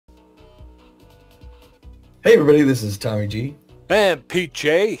Hey everybody, this is Tommy G, And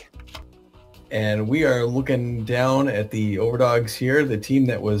PJ. and we are looking down at the Overdogs here, the team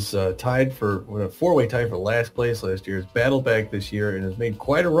that was tied for a four-way tie for last place last year. Has battled back this year and has made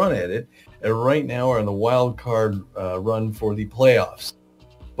quite a run at it. And right now are on the wild card run for the playoffs,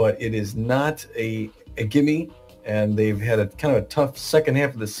 but it is not a gimme. And they've had a kind of a tough second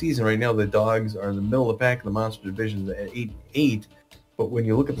half of the season. Right now, the Dogs are in the middle of the pack in the Monster Division at 8-8. But when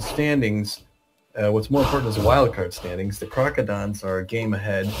you look at the standings, what's more important is the wild card standings. The Crocodons are a game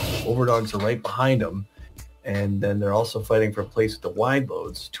ahead. Overdogs are right behind them. And then they're also fighting for a place with the wide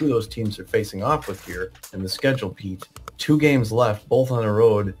loads. Two of those teams are facing off with here in the schedule, Pete. 2 games left, both on the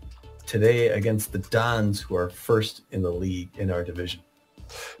road today against the Dons, who are first in the league in our division.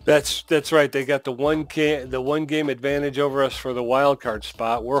 That's right. They got the one game advantage over us for the wild card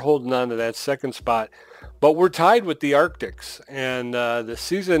spot. We're holding on to that second spot, but we're tied with the Arctics. And the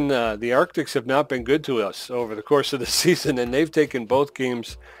season, the Arctics have not been good to us over the course of the season, and they've taken both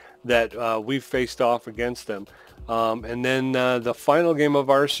games that we've faced off against them. And then the final game of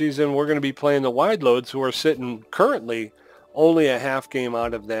our season, we're going to be playing the wide loads, who are sitting currently only a half game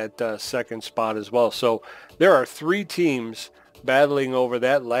out of that second spot as well. So there are 3 teams battling over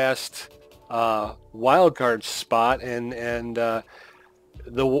that last wild card spot, and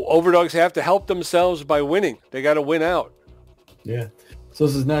the Overdogs have to help themselves by winning. They got to win out. Yeah. So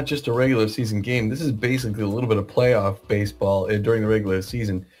this is not just a regular season game. This is basically a little bit of playoff baseball during the regular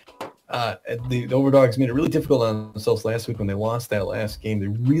season. The Overdogs made it really difficult on themselves last week when they lost that last game. They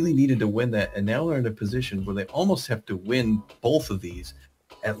really needed to win that, and now they're in a position where they almost have to win both of these.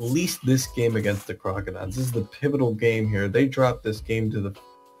 At least this game against the Crocodons. This is the pivotal game here. They dropped this game to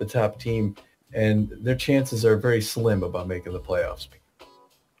the top team, and their chances are very slim about making the playoffs.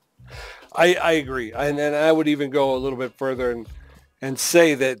 I agree. And then I would even go a little bit further and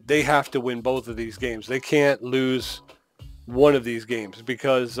say that they have to win both of these games. They can't lose one of these games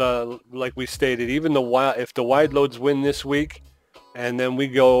because, like we stated, even if the wide loads win this week, and then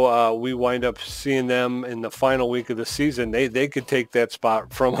we wind up seeing them in the final week of the season, they could take that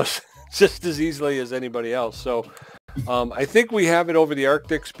spot from us just as easily as anybody else. So I think we have it over the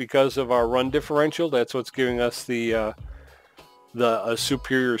Arctics because of our run differential. That's what's giving us the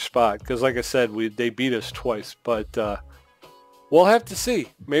superior spot. Because like I said, they beat us twice, but we'll have to see.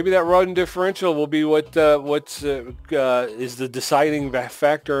 Maybe that run differential will be what is the deciding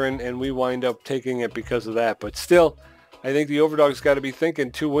factor, and we wind up taking it because of that. But still, I think the Overdogs got to be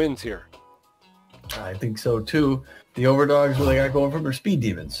thinking 2 wins here. I think so too. The Overdogs, they got going from their speed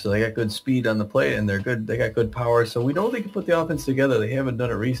demons, so they got good speed on the plate, and they're good. They got good power, so we know they can put the offense together. They haven't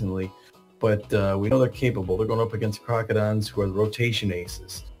done it recently, but we know they're capable. They're going up against Crocodons, who are the rotation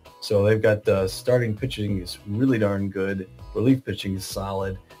aces. So they've got starting pitching is really darn good. Relief pitching is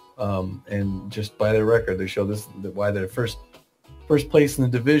solid, and just by their record, they show why they're first place in the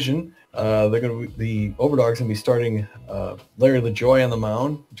division. The Overdogs gonna be starting Larry LaJoy on the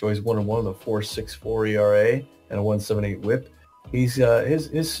mound. Joy's 1-1 with a 4.64 ERA and a 1.78 WHIP. He's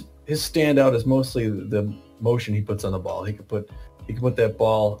his standout is mostly the motion he puts on the ball. He can put that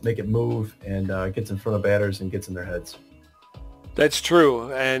ball, make it move, and gets in front of batters and gets in their heads. That's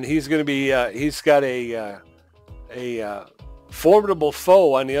true, and he's going to be he's got a formidable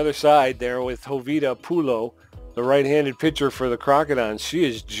foe on the other side there with Jovita Pulo, the right-handed pitcher for the Crocodons. She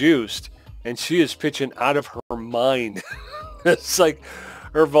is juiced, and she is pitching out of her mind. It's like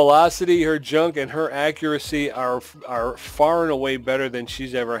her velocity, her junk, and her accuracy are far and away better than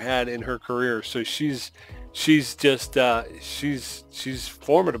she's ever had in her career. So she's just she's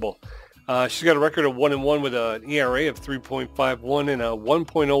formidable. She's got a record of 1-1 with an ERA of 3.51 and a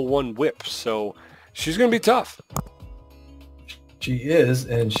 1.01 WHIP. So she's going to be tough. She is,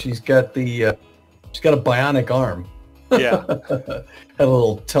 and she's got a bionic arm. Yeah. Had a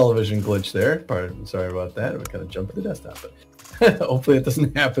little television glitch there. Sorry about that. We kind of jumped to the desktop, but hopefully it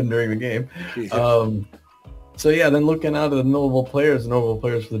doesn't happen during the game. So yeah, then looking out at the notable players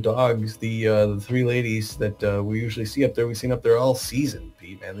for the Dogs, the 3 ladies that we usually see up there, we've seen up there all season,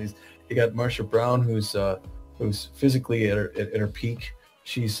 Pete. Man, you got Marsha Brown, who's physically at her peak.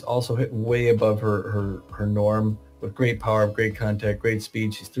 She's also hitting way above her norm with great power, great contact, great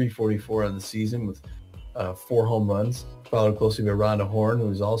speed. She's 344 on the season with 4 home runs, followed closely by Rhonda Horn,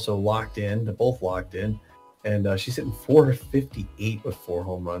 who's also locked in. They're both locked in, and she's hitting 458 with 4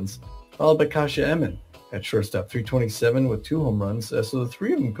 home runs, followed by Kasha Emmon at shortstop, 327 with 2 home runs. So the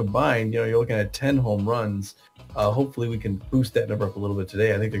 3 of them combined, you're looking at 10 home runs. Hopefully we can boost that number up a little bit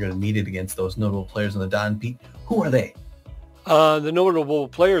today. I think they're going to need it against those notable players on the Don. Pete, who are they? The notable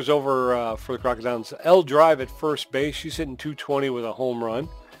players over for the Crocodons: L Drive at first base. She's hitting 220 with a home run.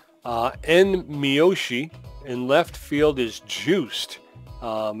 N Miyoshi in left field is juiced,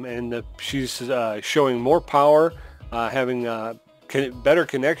 and she's showing more power, having better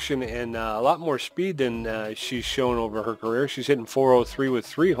connection, and a lot more speed than she's shown over her career. She's hitting .403 with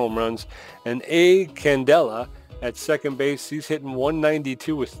 3 home runs. And A. Candela at second base, he's hitting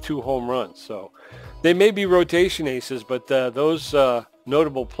 .192 with 2 home runs. So they may be rotation aces, but those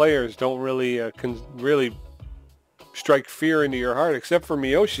notable players don't really really strike fear into your heart, except for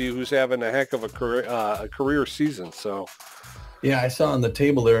Miyoshi, who's having a heck of a career season. So, yeah, I saw on the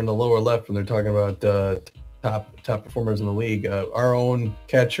table there in the lower left when they're talking about top performers in the league. Our own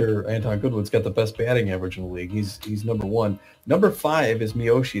catcher Anton Goodwood's got the best batting average in the league. He's number 1. Number 5 is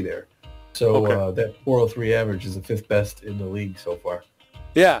Miyoshi there. So that .403 average is the 5th best in the league so far.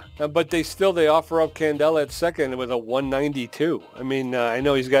 Yeah, but they offer up Candela at second with a .192. I mean, I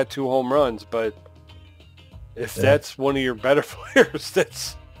know he's got 2 home runs, but if that's one of your better players,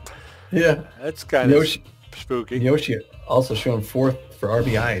 that's kind of spooky. Yoshi also shown 4th for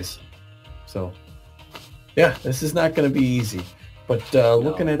RBIs. So, yeah, this is not going to be easy. But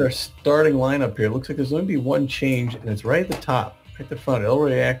looking at our starting lineup here, it looks like there's going to be one change, and it's right at the top, right at the front.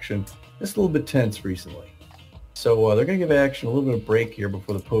 Elroy Action, just a little bit tense recently. So they're going to give Action a little bit of break here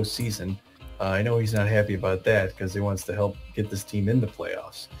before the postseason. I know he's not happy about that because he wants to help get this team in the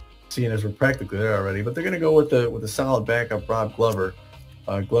playoffs, seeing as we're practically there already. But they're going to go with a solid backup, Rob Glover.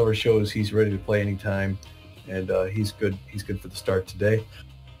 Glover shows he's ready to play anytime, and he's good. He's good for the start today.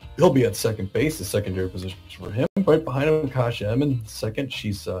 He'll be at second base, the secondary position for him. Right behind him, Kasha Emmon, second.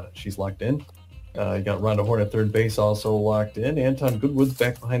 She's locked in. You got Rhonda Horn at third base, also locked in. Anton Goodwood's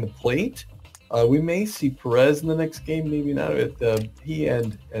back behind the plate. We may see Perez in the next game, maybe not. He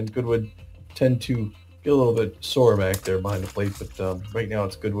and Goodwood tend to get a little bit sore back there behind the plate, but right now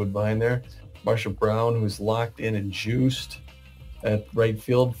it's Goodwood behind there. Marsha Brown, who's locked in and juiced at right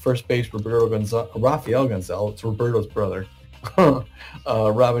field. First base, Rafael Gonzalez. It's Roberto's brother.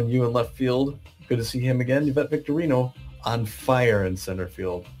 Robin Yu in left field. Good to see him again. Yvette Victorino on fire in center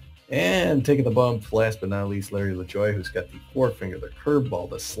field. And taking the bump, last but not least, Larry LaJoy, who's got the forefinger, the curveball,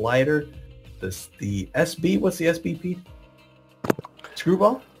 the slider, the SB. What's the SB, Pete?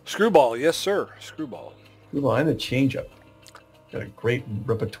 Screwball? Screwball, yes, sir. Screwball. Screwball and the changeup. Got a great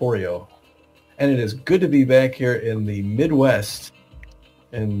repertorio. And it is good to be back here in the Midwest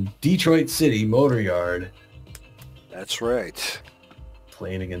in Detroit City Motor Yard. That's right.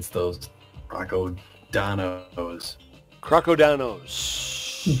 Playing against those Crocodons.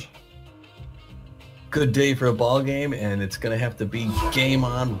 Crocodons. Good day for a ball game, and it's going to have to be game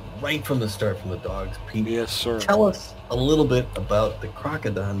on right from the start from the Dogs. Pete, yes, sir. Tell us a little bit about the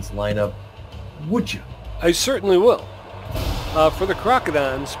Crocodons lineup, would you? I certainly will. For the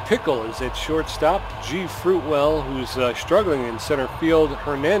Crocodons, Pickle is at shortstop. G. Fruitwell, who's struggling in center field.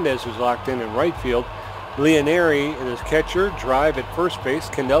 Hernandez, who's locked in right field. Leoneri is catcher. Drive at first base.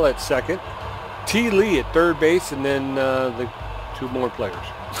 Candela at second. T. Lee at third base, and then the 2 more players.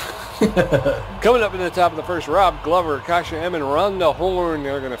 Coming up in the top of the first, Rob Glover, Kasha Emmon, Rhonda Horn.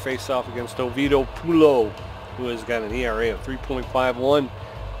 They're going to face off against Oviedo Pulo, who has got an ERA of 3.51,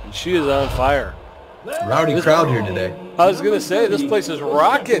 and she is on fire. Rowdy crowd here today. I was going to say, this place is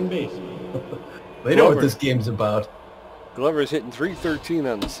rocking. They know what this game's about. Glover's hitting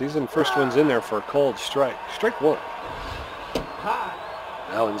 .313 on the season. First one's in there for a called strike. Strike 1.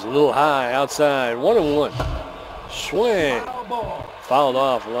 That one's a little high outside. 1-1. Swing. Fouled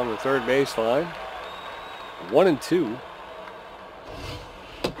off along the third baseline. 1-2.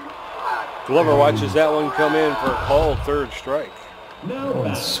 Glover watches that one come in for a called third strike.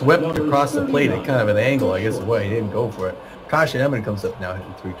 And swept across the plate at kind of an angle, I guess is why he didn't go for it. Kasha Emmon comes up now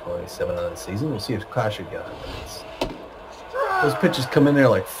hitting .327 on the season. We'll see if Kasha got it. Those pitches come in there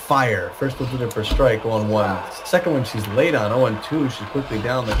like fire. First one's in there for a strike, 0-1. Second one she's late on, 0-2. She's quickly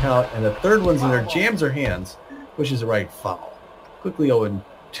down the count. And the third one's in there, jams her hands, pushes the right foul. Quickly 0-2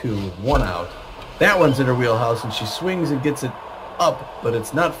 with 1 out. That one's in her wheelhouse, and she swings and gets it up, but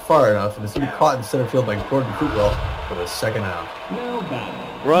it's not far enough, and it's going to be caught in center field by Gordon Fruitwell for the second out.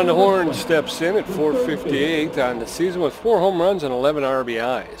 Rhonda Horn steps in at .458 on the season with 4 home runs and 11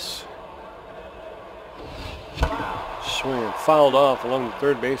 RBIs. Swing fouled off along the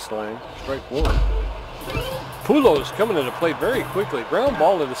third baseline. Strike 1. Pulo's coming to the plate very quickly. Ground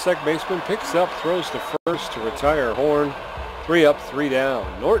ball to the second baseman. Picks up, throws to first to retire Horn. 3 up, 3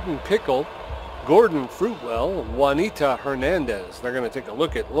 down. Norton Pickle, Gordon Fruitwell, Juanita Hernandez. They're going to take a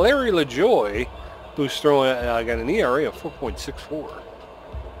look at Larry LaJoy, who's throwing got an ERA of 4.64.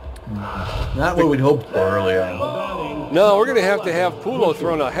 Not what we'd hoped for early on. No, we're going to have Pulo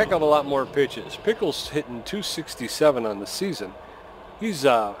throwing a heck of a lot more pitches. Pickle's hitting .267 on the season. He's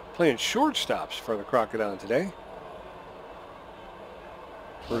playing shortstops for the Crocodons today.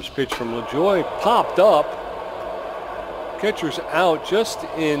 First pitch from LaJoy, popped up. Catcher's out just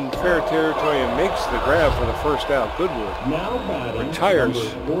in fair territory and makes the grab for the first out. Goodwood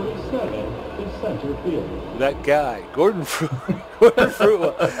retires. 47 to center field. That guy, Gordon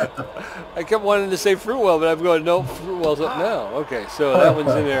Fruitwell. I kept wanting to say Fruitwell, but I'm going, no, Fruitwell's up now. Okay, so that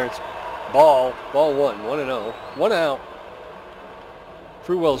one's in there. It's ball 1-0. 1 out.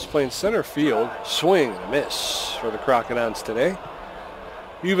 Fruitwell's playing center field. Swing and a miss for the Crocodons today.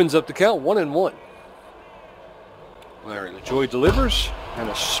 Evens up the count, 1-1. Larry LaJoy delivers, and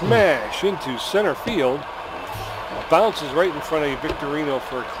a smash into center field. Bounces right in front of Victorino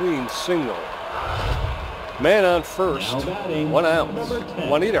for a clean single. Man on first, 1 out.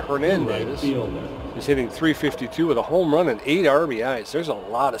 Juanita Hernandez is hitting .352 with a home run and 8 RBIs. There's a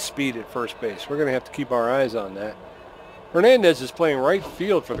lot of speed at first base. We're going to have to keep our eyes on that. Hernandez is playing right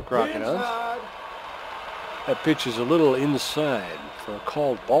field for the Crocodons. That pitch is a little inside for a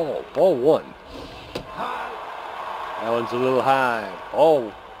called ball. Ball 1. That one's a little high.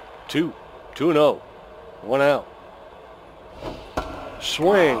 Ball 2. 2-0. 1 out.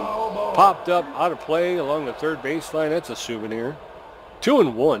 Swing. Popped up out of play along the third baseline. That's a souvenir.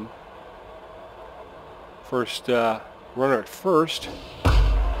 2-1. First runner at first.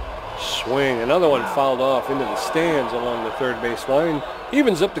 Swing. Another one fouled off into the stands along the third baseline.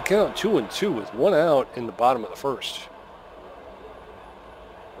 Evens up the count, 2-2 with 1 out in the bottom of the first.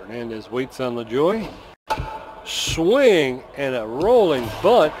 Hernandez waits on LaJoy. Swing and a rolling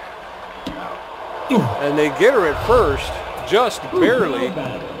bunt. And they get her at first, just barely.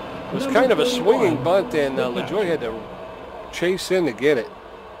 It was kind of a swinging bunt, and LaJoy had to chase in to get it.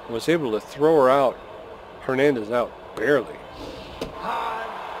 Was able to throw her out. Hernandez out barely.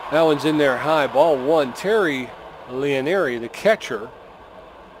 That one's in there high. Ball 1. Terry Leoneri, the catcher,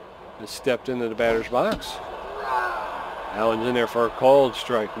 has stepped into the batter's box. That one's in there for a called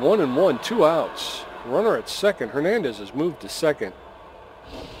strike. 1-1, 2 outs. Runner at second. Hernandez has moved to second.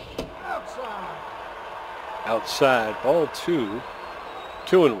 Outside. Ball 2.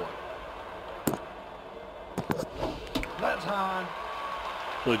 2-1. That's high.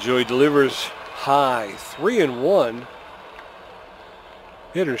 LaJoy delivers high. 3-1.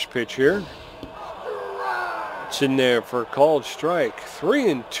 Hitter's pitch here. It's in there for a called strike.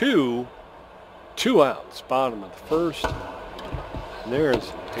 3-2. 2 outs. Bottom of the first. And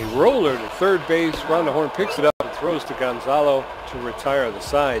there's a roller to third base. Rondahorn picks it up and throws to Gonzalo to retire the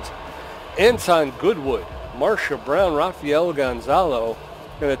sides. Anton Goodwood, Marcia Brown, Rafael Gonzalo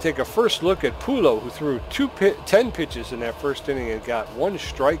going to take a first look at Pulo, who threw 10 pitches in that first inning and got 1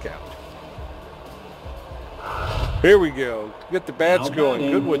 strikeout. Here we go. Get the bats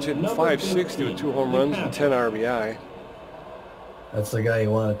going. Goodwood's hitting .560 with 2 home runs and 10 RBI. That's the guy you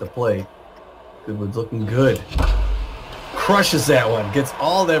want at the plate. Goodwood's looking good. Crushes that one. Gets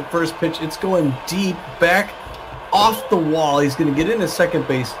all that first pitch. It's going deep, back off the wall. He's going to get into second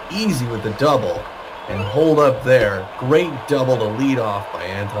base easy with the double and hold up there. Great double to lead off by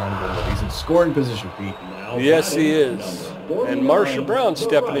Anton Goodwood. He's in scoring position, Pete. Yes, he is. And Marcia Brown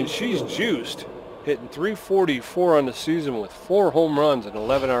stepping in. She's juiced. Hitting .344 on the season with 4 home runs and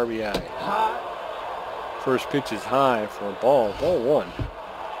 11 RBI. First pitch is high for a ball. Ball 1.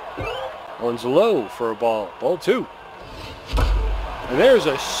 One's low for a ball. Ball 2. And there's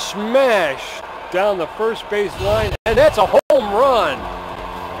a smash down the first base line, and that's a home run.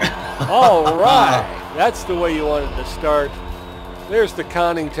 All right. That's the way you wanted to start. There's the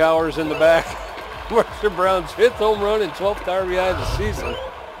conning towers in the back. Marcia Brown's 5th home run and 12th RBI of the season.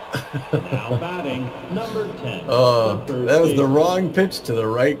 Now batting, number 10. Oh, that was the wrong pitch to the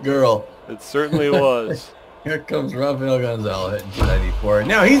right girl. It certainly was. Here comes Rafael Gonzalo hitting .294.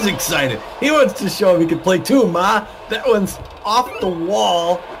 Now he's excited. He wants to show him he can play too, Ma. That one's off the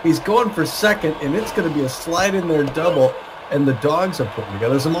wall. He's going for second, and it's going to be a slide in there double. And the Dogs are putting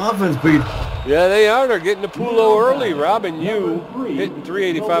together some offense, Pete. Yeah, they are. They're getting to Pulo early. Robin Yu hitting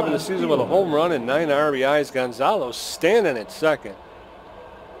 .385 in the season with a home run and 9 RBIs. Gonzalo standing at second.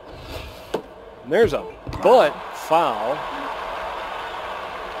 And there's a bunt foul.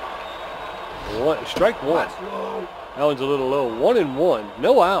 Strike 1. That one's a little low. 1-1.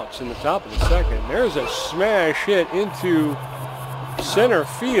 No outs in the top of the second. There's a smash hit into center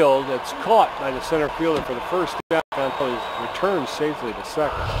field that's caught by the center fielder for the first out until he's returned safely to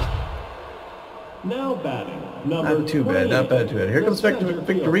second. Now batting, number Not too bad. Not bad, too bad. Here comes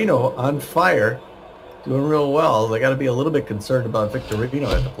Victorino on fire. Doing real well. They got to be a little bit concerned about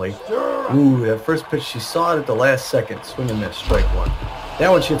Victorino at the plate. Ooh, that first pitch, she saw it at the last second. Swing and miss, strike 1. That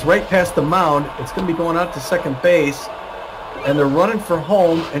one, she hits right past the mound. It's going to be going out to second base. and they're running for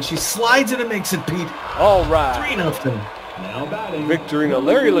home, and she slides it and makes it, Pete. All right. 3-0. Now batting. Victorino.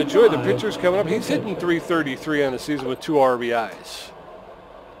 Larry LaJoy, the pitcher's coming up. He's hitting .333 on the season with 2 RBIs.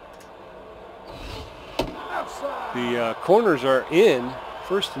 The corners are in.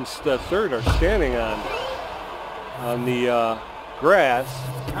 First and third are standing on the grass.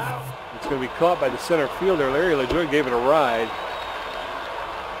 It's going to be caught by the center fielder. Larry LaJoy gave it a ride,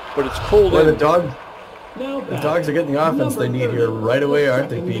 but it's pulled in. The Dogs are getting the offense they need here right away, aren't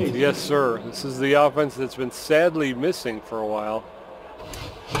they, Pete? Yes, sir. This is the offense that's been sadly missing for a while.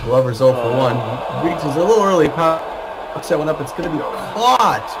 Glover's 0 for 1. Reaches a little early. Pops that one up. It's going to be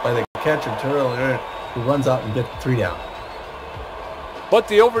caught by the catcher, Terrell, who runs out and gets 3 down. But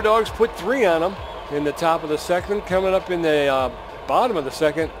the Overdogs put 3 on them in the top of the second. Coming up in the bottom of the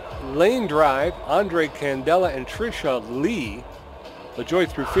second, lane drive, Andre Candela and Trisha Lee. LaJoy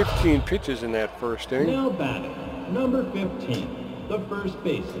threw 15 pitches in that first inning. Now batting, number 15, the first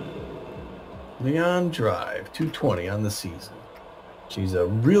baseman. Leon Drive, 220 on the season. She's a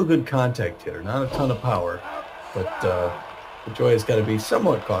real good contact hitter, not a ton of power, but LaJoy has got to be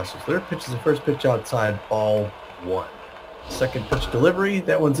somewhat cautious. Their pitch is the first pitch outside, ball 1. Second pitch delivery,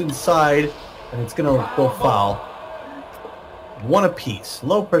 that one's inside, and it's going to go foul. 1 apiece.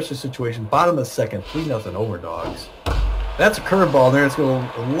 Low pressure situation, bottom of the second, 3-0 Overdogs. That's a curveball there. It's going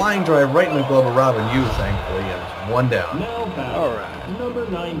to line drive right in the glove of Robin Yu, thankfully, and it's 1 down. Now batting, all right. number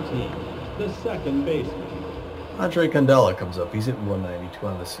 19, the second baseman. Andre Candela comes up. He's hitting 192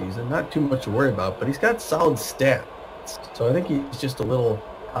 on the season. Not too much to worry about, but he's got solid stats. So I think he's just a little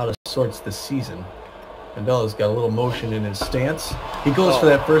out of sorts this season. Candela's got a little motion in his stance. He goes for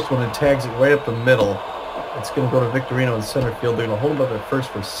that first one and tags it right up the middle. It's going to go to Victorino in center field. They're going to hold him up at first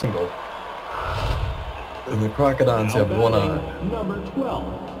for a single. And the Crocodons have 1 on. Number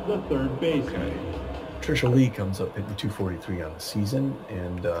 12, the third baseman. Trisha Lee comes up hitting 243 on the season,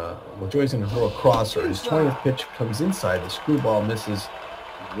 and LaJoy's going to throw a crosser. His 20th pitch comes inside. The screwball misses.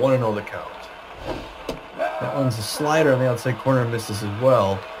 1-0 the count. That one's a slider on the outside corner, misses as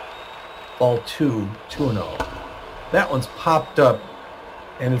well. Ball 2, 2-0. That one's popped up,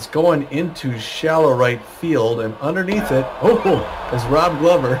 and it's going into shallow right field, and underneath it, is Rob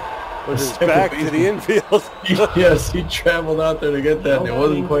Glover. With his back to the infield. Yes, he traveled out there to get that, and it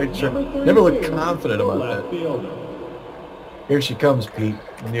wasn't quite sure. Never looked confident about that. Here she comes, Pete.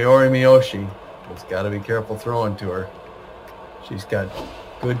 Niori Miyoshi has got to be careful throwing to her. She's got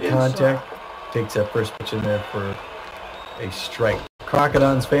good contact. Takes that first pitch in there for a strike.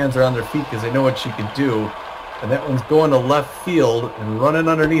 Crocodons fans are on their feet because they know what she can do. And that one's going to left field and running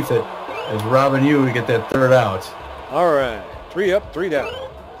underneath it as Robin Yu to get that 3rd out. All right. 3 up, 3 down.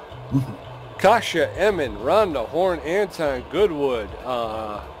 Kasha Emin, Rhonda Horn, Anton Goodwood.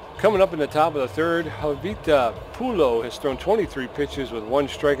 Coming up in the top of the 3rd, Javita Pulo has thrown 23 pitches with 1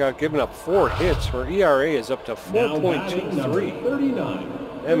 strikeout, giving up 4 hits. Her ERA is up to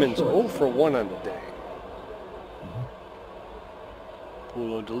 4.23. Emmons 0 for 1 on the day.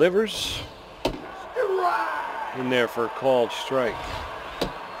 Pulo delivers. In there for a called strike.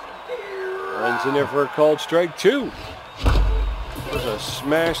 Runs in there for a called strike 2. There's a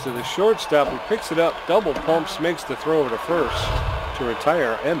smash to the shortstop. He picks it up, double pumps, makes the throw over to first to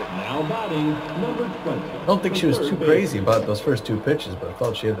retire Emmett. Now batting, number 20. I don't think she was too crazy about those first 2 pitches, but I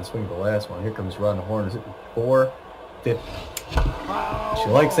thought she had to swing the last one. Here comes Rhonda Horn. Is it 4-50? She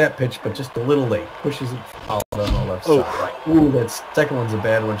likes that pitch, but just a little late. Pushes it out on the left side. Ooh, that second one's a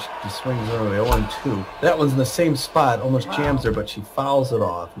bad one. She swings over the 0-2. That one's in the same spot, almost jams her, but she fouls it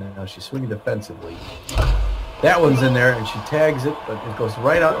off. Now she's swinging defensively. That one's in there, and she tags it, but it goes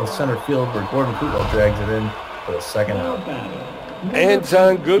right out in center field where Gordon Fruitwell drags it in for the 2nd out.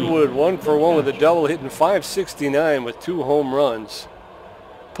 Anton Goodwood, 1 for 1 with a double, hitting .569 with 2 home runs.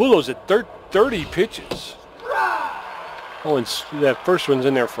 Pulo's at 30 pitches. Oh, and that first one's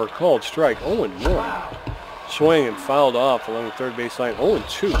in there for a called strike. 0-1. Swing and fouled off along the 3rd baseline.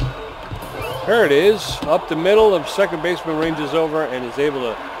 0-2. There it is. Up the middle of second baseman ranges over and is able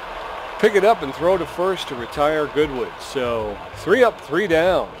to pick it up and throw to first to retire Goodwood. So 3 up, 3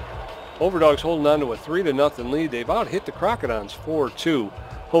 down. Overdogs holding on to a 3-0 lead. They've out-hit the Crocodons 4-2.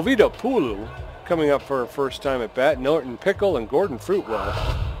 Jovita Pulu coming up for her first time at bat. Norton Pickle and Gordon Fruitwell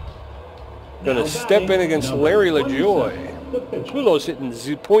going to step in against Larry LaJoy. Pulo's hitting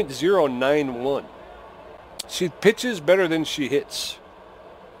 .091. She pitches better than she hits.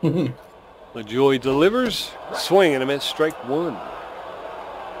 LaJoy delivers. Swing and a miss, strike 1.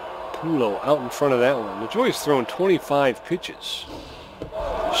 Pulo out in front of that one. LaJoy's thrown 25 pitches.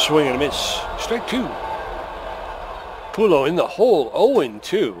 Swing and a miss. Strike 2. Pulo in the hole,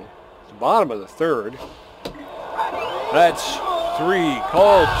 0-2. The bottom of the 3rd. That's 3.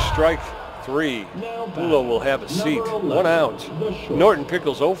 Called strike 3. Pulo will have a seat. 1 out. Norton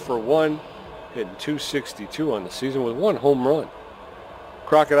Pickles 0 for 1. Hitting .262 on the season with 1 home run.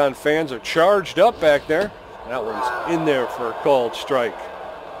 Crocodon fans are charged up back there. That one's in there for a called strike.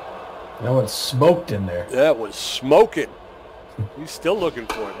 That one's smoked in there. That was smoking. He's still looking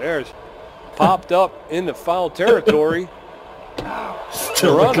for it. There's popped up into foul territory.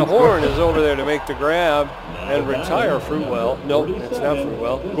 Ron Horn is over there to make the grab and retire Fruitwell. Nope, it's not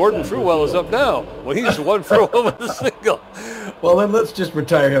Fruitwell. Gordon Fruitwell is up now. Well, he's 1 for 1 with a single. Well, then let's just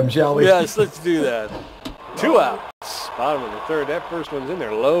retire him, shall we? Yes, let's do that. 2 outs. Bottom of the third. That first one's in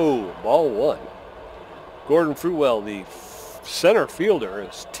there. Low. Ball 1. Gordon Fruitwell, the center fielder,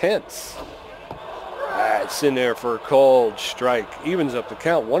 is tense. That's in there for a called strike. Evens up the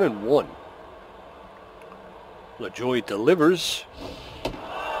count. 1-1. LaJoy delivers.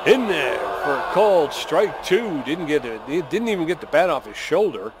 In there for a called strike 2. Didn't even get the bat off his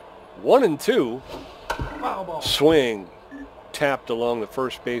shoulder. 1-2. Swing. Tapped along the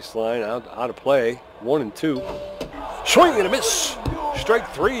first base line. Out of play. 1-2. Swing and a miss. Strike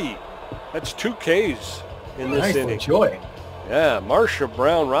 3. That's 2 Ks in this inning. Joy. Yeah, Marsha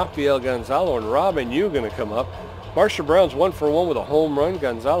Brown, Rafael Gonzalo, and Robin Yu going to come up. Marsha Brown's 1 for 1 with a home run.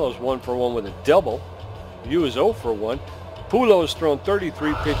 Gonzalo's 1 for 1 with a double. Yu is 0 for 1. Pulo has thrown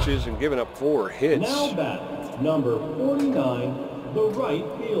 33 pitches and given up 4 hits. Now batting, number 49, the right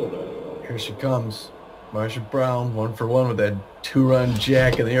fielder. Here she comes. Marsha Brown, 1 for 1 with that 2-run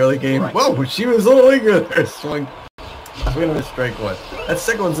jack in the early game. Whoa, she was a little eager there. Swing and a strike 1. That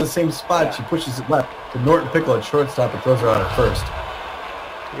second one's in the same spot. She pushes it left to Norton Pickle at shortstop and throws her out at first.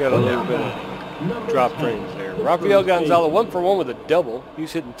 You got a little bit of drop frames there. Rafael Gonzalo, 1 for 1 with a double.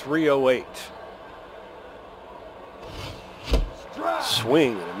 He's hitting .308.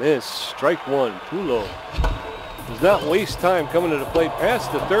 Swing and a miss. Strike 1. Pulo does not waste time coming to the plate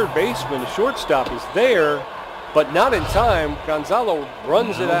past the third baseman. The shortstop is there, but not in time. Gonzalo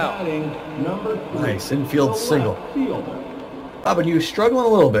runs it out. Nice infield single. But you struggling a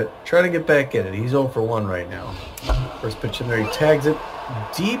little bit. Try to get back in it. He's 0 for 1 right now. First pitch in there. He tags it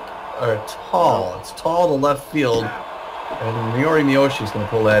deep or tall. It's tall to left field. And Miori Miyoshi's going to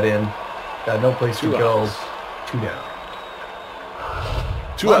pull that in. Got no place to go. 2 down.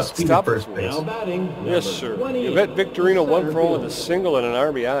 2 outs. Top first base. Yes, sir. Yvette Victorino, 1 for 1 with a single and an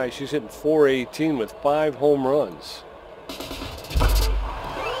RBI. She's hitting .418 with 5 home runs.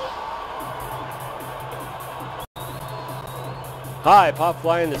 High pop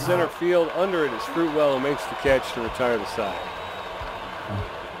fly in the center field. Under it is Fruitwell, who makes the catch to retire the side.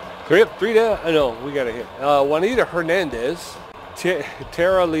 3 down. No, we got a hit. Juanita Hernandez,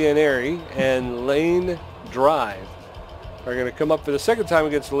 Tara Leoneri, and Lane Drive are going to come up for the second time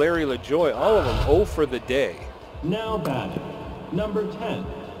against Larry LaJoy. All of them 0 for the day. Now batting, number 10,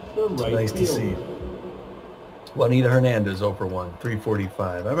 the right Nice to see. Juanita Hernandez 0 for 1,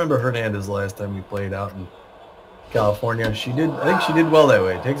 345. I remember Hernandez last time we played out in California. I think she did well that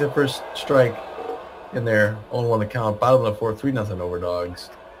way. Takes her first strike in there. 0-1 the count. Bottom of the 4th, 3-0 Overdogs.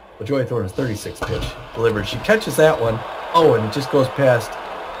 LaJoy throwing his 36th pitch. Delivered. She catches that one. Oh, and it just goes past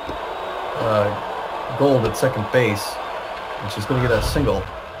Gold at second base. And she's going to get a single.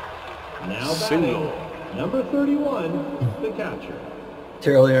 Now batting, number 31, the catcher.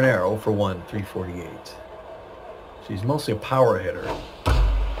 Tara Leonero, 0 for 1, 348. She's mostly a power hitter.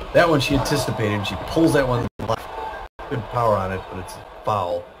 That one she anticipated. She pulls that one left. Good power on it, but it's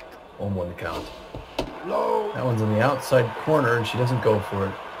foul. 1-1 the count. That one's in the outside corner, and she doesn't go for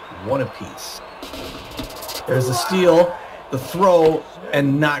it. 1 apiece. There's the steal, the throw,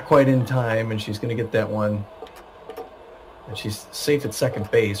 and not quite in time, and she's going to get that one. And she's safe at second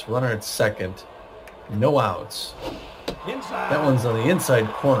base. Runner at second. No outs. That one's on the inside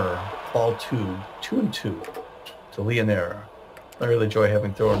corner. Ball 2. 2-2 to Leonera. Larry LaJoy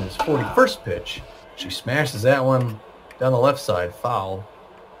having thrown his 41st pitch. She smashes that one down the left side. Foul.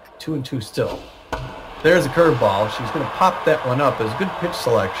 2-2 still. There's a curveball. She's going to pop that one up. It's a good pitch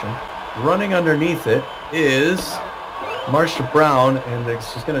selection. Running underneath it is Marsha Brown, and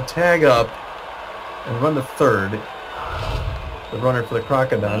she's going to tag up and run to third. The runner for the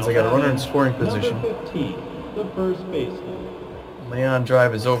Crocodons. They got a runner in scoring position. Number 15, the first baseman. Leon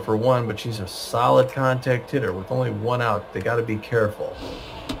Drive is 0 for 1, but she's a solid contact hitter with only 1 out. They got to be careful.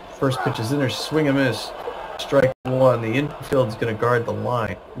 First pitch is in there, swing and miss. Strike 1. The infield is going to guard the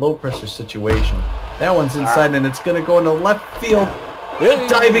line. Low pressure situation. That one's inside, and it's going to go into left field.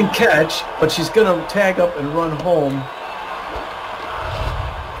 Diving catch, but she's going to tag up and run home.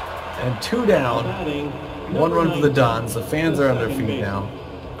 And 2 down. 1 run for the Dons. The fans are on their feet now.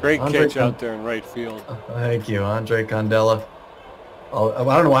 Great catch out there in right field. Thank you, Andre Condella. Oh,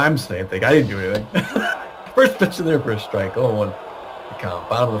 I don't know why I'm saying thing. I didn't do anything. First pitch in there for a strike. 0-1 the count.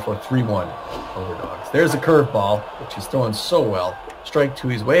 Bottom of the 4th, 3-1 Overdogs. There's a curveball, which he's throwing so well. Strike 2.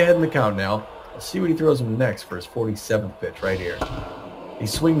 He's way ahead in the count now. Let's see what he throws him next for his 47th pitch right here. He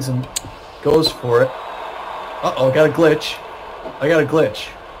swings and goes for it. Uh-oh, got a glitch. I got a glitch.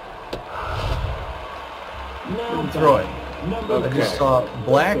 Didn't throw it. I just saw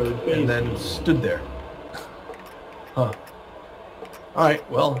black and then stood there. Huh. All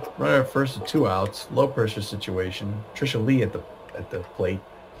right, well, runner at first with 2 outs. Low pressure situation. Trisha Lee at the plate.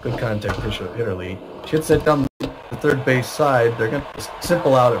 Good contact hitter Lee. She hits that down the third base side. They're going to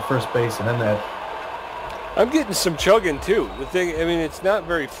simple out at first base and then that. I'm getting some chugging too. The thing, I mean, it's not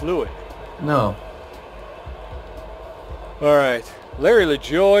very fluid. No. All right. Larry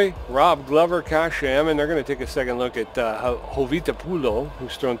LaJoy, Rob Glover, Kash Ammon. They're going to take a second look at Jovita Pulo,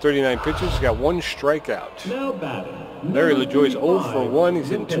 who's thrown 39 pitches. He's got 1 strikeout. Now batting. Larry LaJoy's 0 for 1.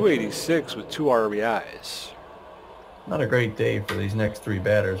 He's in 286 with 2 RBIs. Not a great day for these next 3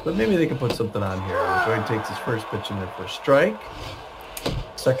 batters, but maybe they can put something on here. LaJoy takes his first pitch in there for a strike.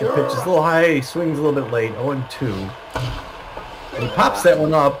 Second pitch is a little high. He swings a little bit late. 0-2. And he pops that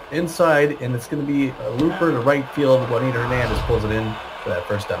one up inside, and it's going to be a looper to right field. Juanita Hernandez pulls it in for that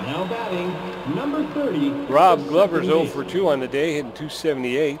first out. Now batting, number 30. Rob Glover's 0 for 2 on the day, hitting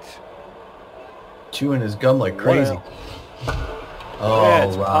 278. Chewing his gum like crazy. Oh, yeah,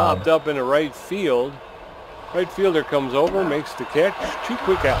 it's Rob. popped up into right field. Right fielder comes over, makes the catch. 2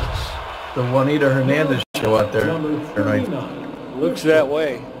 quick outs. The Juanita Hernandez show out there. Right. Looks that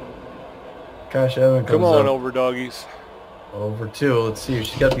way. Gosh, Evan comes Come on, up. Overdoggies. Over 2. Let's see if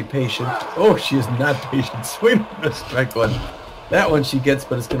she's got to be patient. Oh, she is not patient. Swing for a strike one. That one she gets,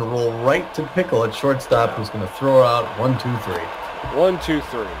 but it's going to roll right to Pickle at shortstop, who's going to throw her out 1-2-3.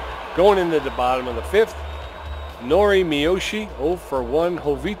 1-2-3. Going into the bottom of the 5th. Nori Miyoshi 0 for 1.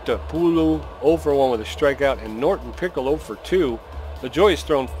 Jovita Pulu 0 for 1 with a strikeout. And Norton Pickle 0 for 2. LaJoy has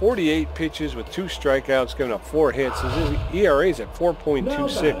thrown 48 pitches with 2 strikeouts, giving up 4 hits. His ERA is at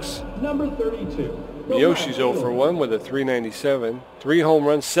 4.26. Number 32. Miyoshi's 0 for 1 with a 397. 3 home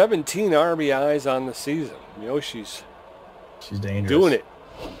runs, 17 RBIs on the season. Miyoshi's She's dangerous. doing it.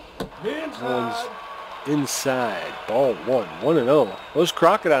 One's inside. Ball 1. 1-0. Those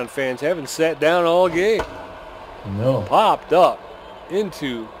Crocodon fans haven't sat down all game. No. Popped up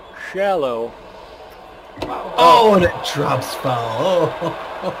into shallow. Oh, and it drops foul.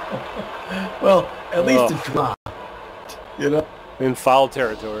 Oh. Well, at least it dropped. You know? In foul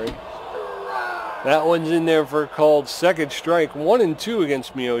territory. That one's in there for a called second strike. 1-2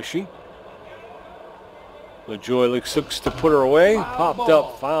 against Miyoshi. LaJoy looks to put her away. Popped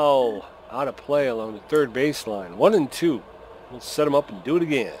up foul. Out of play along the third baseline. 1-2. We'll set him up and do it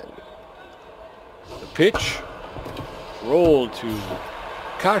again. The pitch. Rolled to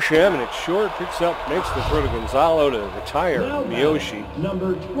Kashyam, and it's short. Picks up, makes the throw to Gonzalo to retire Miyoshi.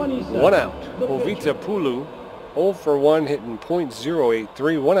 Number 27. 1 out. Jovita Pulu 0 for 1, hitting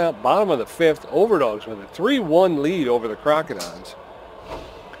 .083. 1 out, bottom of the 5th. Overdogs with a 3-1 lead over the Crocodons.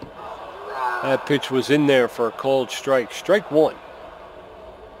 That pitch was in there for a called strike. Strike 1.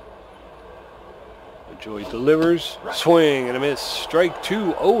 LaJoy delivers. Swing and a miss. Strike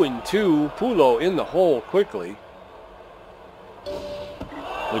 2. 0-2. Pulo in the hole quickly.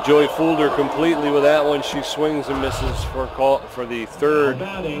 LaJoy fooled her completely with that one. She swings and misses for the third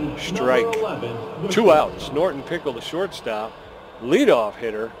strike. 2 outs. Norton Pickle, the shortstop, leadoff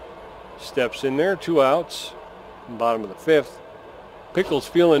hitter, steps in there. 2 outs. Bottom of the 5th. Pickle's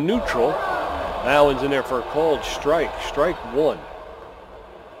feeling neutral. That one's in there for a called strike. Strike 1.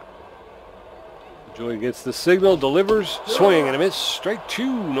 LaJoy gets the signal, delivers, swing and a miss. Strike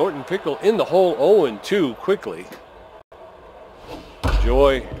 2. Norton Pickle in the hole. 0-2 quickly.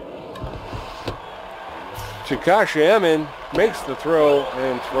 Joy. Chikashi Emin makes the throw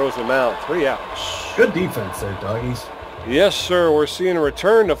and throws him out. 3 outs. Good defense there, doggies. Yes, sir. We're seeing a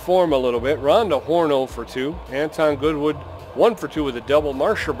return to form a little bit. Rhonda Horn 0 for 2. Anton Goodwood 1 for 2 with a double.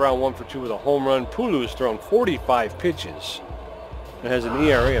 Marsha Brown 1 for 2 with a home run. Pulu has thrown 45 pitches and has an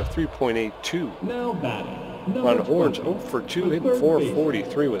ERA of 3.82. Now batting. Rhonda Horn's 0 for 2, hitting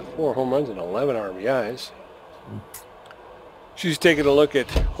 .443 with 4 home runs and 11 RBIs. She's taking a look at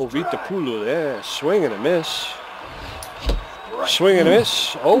Jovita Pulu there. Swing and a miss. Swing and a miss.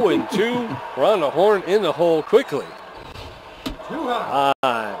 0-2. Rhonda Horn in the hole quickly. Ball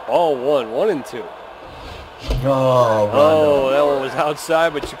 1. 1-2. Oh, that one was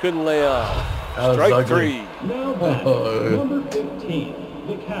outside, but she couldn't lay off. Strike 3. Now batting. Number 15.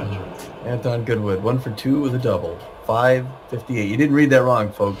 the catcher. Anton Goodwood, 1 for 2 with a double. 558. You didn't read that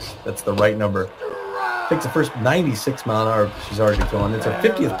wrong, folks. That's the right number. Takes the first 96 mile an hour she's already throwing. It's her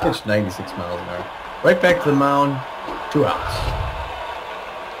 50th pitch, 96 miles an hour. Right back to the mound, 2 outs.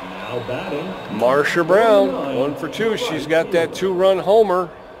 Now batting, Marsha Brown, 1 for 2. She's got that 2-run homer.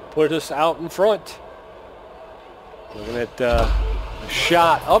 Put us out in front. Looking at a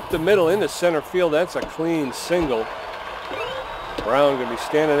shot up the middle into center field. That's a clean single. Brown going to be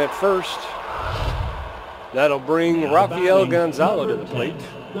standing at first. That'll bring now Rafael batting, Gonzalo to number the plate.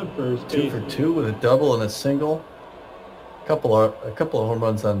 10, the first 2 for 2 with a double and a single. A couple of home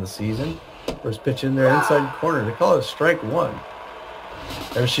runs on the season. First pitch in there, inside corner. They call it strike 1.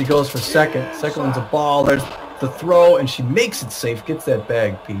 There she goes for second. Second one's a ball. There's the throw, and she makes it safe. Gets that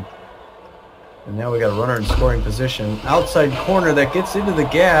bag, Pete. And now we got a runner in scoring position. Outside corner that gets into the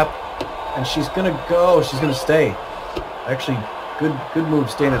gap, and she's going to go. She's going to stay. Actually, good move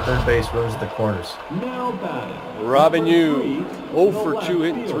staying at third base, runs at the corners. Now batting, Robin number Yu, 3, 0 the for left 2,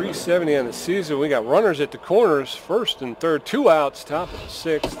 hitting fielder. 370 on the season. We got runners at the corners, first and third, 2 outs, top of the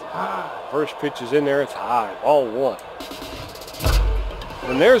 6th. First pitch is in there, it's high, ball 1.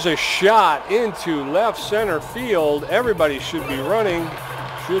 And there's a shot into left center field. Everybody should be running.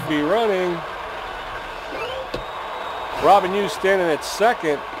 Robin Yu standing at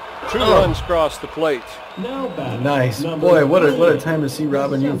second. 2 runs cross the plate. Now batting, Nice. number Boy, what 3, a time to see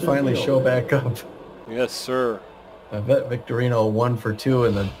Robin Yu center finally fielder. show back up. Yes, sir. Vet Victorino 1 for 2,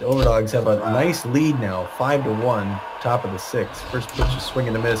 and the Overdogs have a nice lead now, 5-1, top of the 6th. First pitch is swing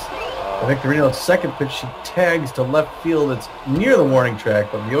and a miss. Victorino's second pitch, she tags to left field. It's near the warning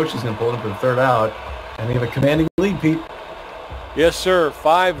track, but Yoshi's going to pull it for the 3rd out, and they have a commanding lead, Pete. Yes, sir.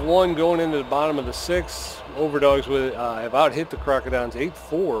 5-1 going into the bottom of the 6th. Overdogs have out-hit the Crocodons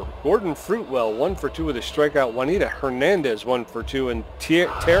 8-4. Gordon Fruitwell 1 for 2 with a strikeout. Juanita Hernandez 1 for 2, and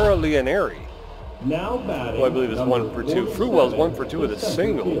Tara Leoneri. Now batting, Well, I believe it's number 1 for 2. 47, Fruitwell's 1 for 2 with a the center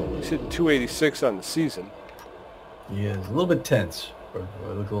single. fielder. He's hitting 286 on the season. He is a little bit tense. Look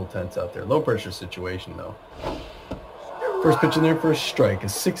a little tense out there. Low pressure situation, though. First pitch in there for a strike.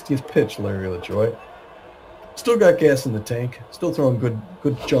 His 60th pitch, Larry LaJoy. Still got gas in the tank. Still throwing good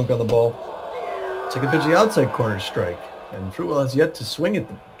junk on the ball. Second pitch, the outside corner strike. And Fruitwell has yet to swing at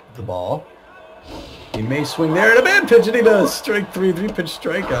the ball. He may swing there, and a bad pitch, and he does. Strike 3, 3-pitch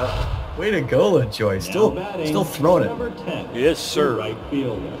strikeout. Way to go, LaJoy. Still throwing it. Number 10, Yes, sir. the right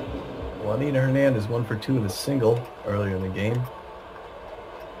fielder. Juanita Hernandez 1 for 2 with a single earlier in the game.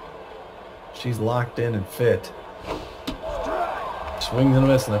 She's locked in and fit. Swings and a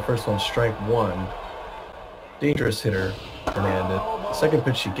miss, and the first one strike 1. Dangerous hitter, Hernandez. The second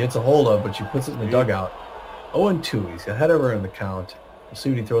pitch she gets a hold of, but she puts it in the dugout. 0-2. He's ahead of her in the count. We'll see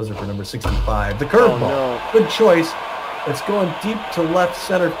what he throws her for number 65. The curveball. no. Good choice. It's going deep to left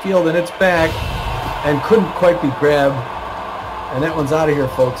center field, and it's back. And couldn't quite be grabbed. And that one's out of here,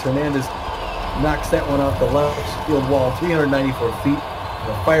 folks. Hernandez knocks that one off the left field wall, 394 feet.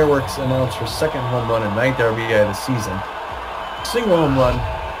 The Fireworks announced her second home run and 9th RBI of the season. Single home run,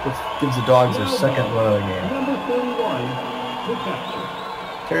 which gives the Dogs their second run of the game. Number 31, the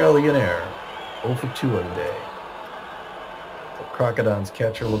catcher. Tara Leonere, 0 for 2 of the day. The Crocodons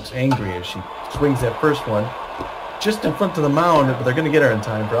catcher looks angry as she swings that first one just in front of the mound, but they're going to get her in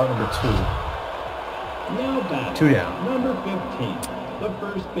time for out number 2. Now batting, 2 down. number 15, the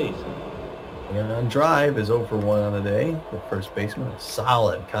first baseman. And on drive is 0 for 1 on the day. The first baseman, a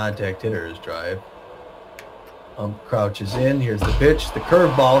solid contact hitter is drive. Crouches in. Here's the pitch. The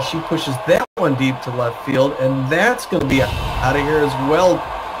curveball. She pushes that one deep to left field, and that's going to be out of here as well.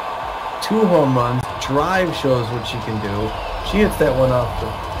 2 home runs. Drive shows what she can do. She hits that one off the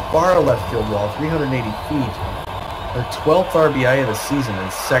far left field wall, 380 feet. Her 12th RBI of the season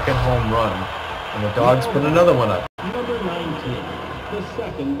and second home run. And the Dogs put another one up. Number 19, the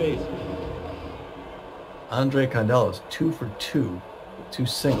second baseman. Andre Condelo's 2 for 2 with 2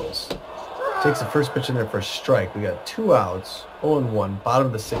 singles. Takes the first pitch in there for a strike. We got 2 outs, 0-1, bottom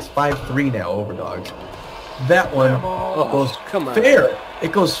of the 6th, 5-3 now, Overdogs. That one goes fair.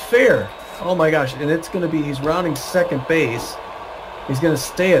 It goes fair. Oh my gosh, and it's going to be, he's rounding second base. He's going to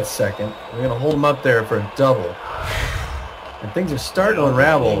stay at second. We're going to hold him up there for a double. And things are starting to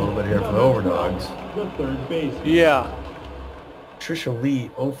unravel a little bit here for the Overdogs. The third baseman. Yeah. Trisha Lee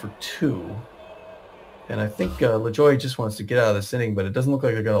 0 for 2. And I think LaJoy just wants to get out of this inning, but it doesn't look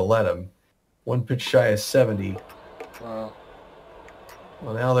like they're going to let him. 1 pitch shy of 70. Wow.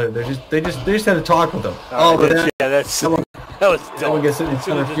 Well, now they just had to talk with him. That was Someone gets it in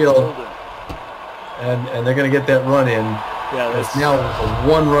center field, and they're going to get that run in. Yeah, It's now a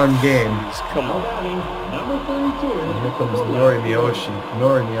one-run game. Come on. Number 32. And here comes Nori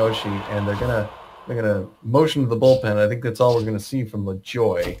Miyoshi, and they're gonna motion to the bullpen. I think that's all we're gonna see from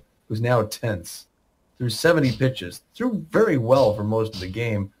LaJoy, who's now tense. Threw 70 pitches, threw very well for most of the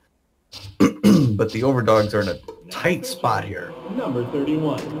game, but the Overdogs are in a tight spot here. Number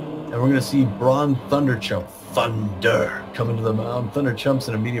 31. And we're gonna see Braun Thunderchump, coming to the mound. Thunderchump's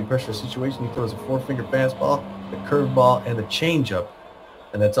in a medium pressure situation. He throws a four-finger fastball, a curveball, and a changeup,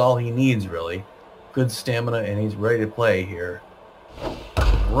 and that's all he needs really. Good stamina, and he's ready to play here.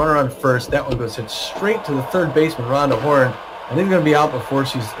 Runner on first. That one goes hit straight to the third baseman, Rhonda Horn. And he's going to be out before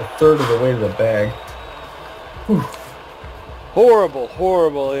she's a third of the way to the bag. Whew.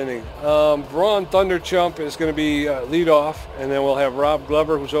 Horrible inning. Braun Thunderchump is going to be lead off, and then we'll have Rob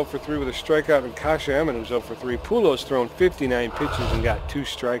Glover, who's 0 for 3 with a strikeout, and Kasha Emmon, who's 0 for 3. Pulo's thrown 59 pitches and got 2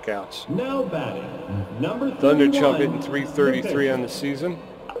 strikeouts. Now batting, number 31. Thunderchump hitting 333 on the season.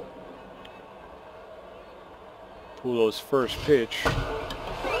 Pulo's first pitch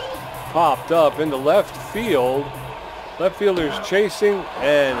popped up into left field. Left fielder's chasing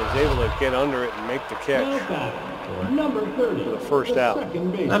and is able to get under it and make the catch. Now batting, number 30. For the first out.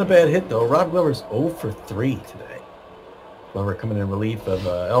 Not a bad hit, though. Rob Glover's 0 for 3 today. Glover coming in relief of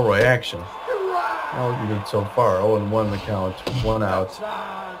Elroy Action. All he did so far, 0-1 the count, 1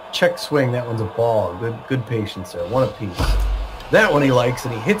 out. Check swing, that one's a ball. Good patience there, 1 apiece. That one he likes,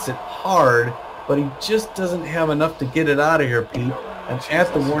 and he hits it hard, but he just doesn't have enough to get it out of here, Pete. And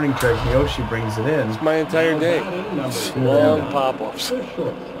at the warning track, Miyoshi brings it in. It's my entire day. Long pop-offs.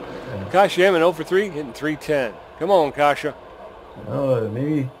 Kasha Emmon 0 for 3, hitting 310. Come on, Kasha. Oh,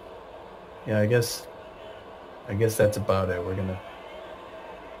 maybe. Yeah, I guess that's about it. We're gonna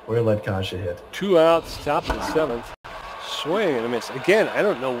let Kasha hit. 2 outs, top of the 7th. Swing and a miss. Again, I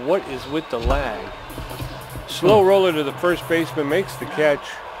don't know what is with the lag. Slow roller to the first baseman, makes the catch,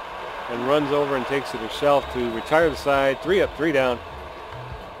 and runs over and takes it herself to retire the side. 3 up, 3 down.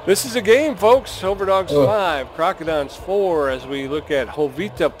 This is a game, folks. Overdogs 5, Crocodons 4, as we look at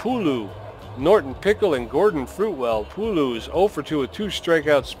Jovita Pulu, Norton Pickle, and Gordon Fruitwell. Pulu is 0 for 2 with 2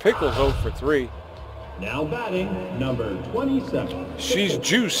 strikeouts. Pickle's 0 for 3. Now batting, number 27. She's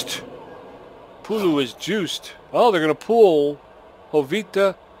juiced. Pulu is juiced. Oh, they're going to pull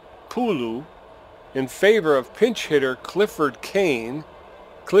Jovita Pulu in favor of pinch hitter Clifford Kane.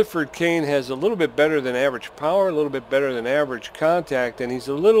 Clifford Kane has a little bit better than average power, a little bit better than average contact, and he's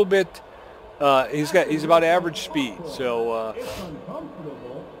a little bit, he's about average speed. So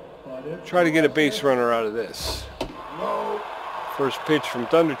try to get a base runner out of this. First pitch from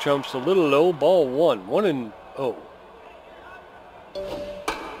Thunderchump's a little low, ball 1, 1-0.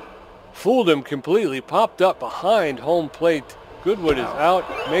 Fooled him completely, popped up behind home plate. Goodwood is out,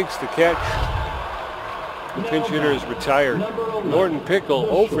 makes the catch. The pinch hitter is retired. Norton Pickle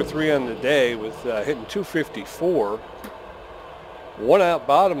 0 for 3 on the day with hitting 254. 1 out,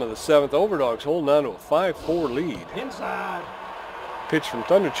 bottom of the 7th. Overdogs holding on to a 5-4 lead. Inside. Pitch from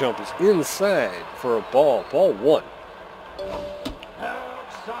Thunderchump is inside for a ball. Ball 1.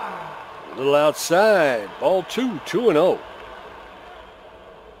 Outside. A little outside. Ball 2, 2-0.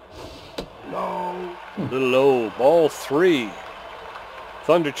 Low. A little low. Ball 3.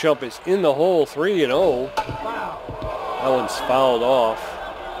 Thunderchump is in the hole, 3-0. That one's fouled off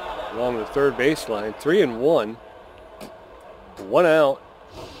along the third baseline. 3-1. 1 out.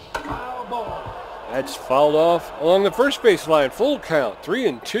 That's fouled off along the first baseline. Full count,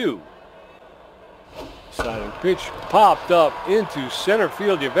 3-2. Sliding pitch popped up into center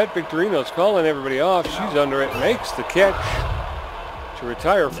field. Yvette Victorino's calling everybody off. She's under it, makes the catch to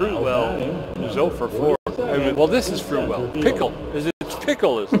retire Fruitwell, who's 0 for 4. Well, this is Fruitwell.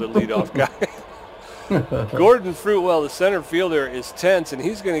 Pickle is the leadoff guy. Gordon Fruitwell, the center fielder, is tense, and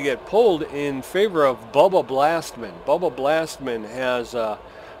he's going to get pulled in favor of Bubba Blastman. Bubba Blastman has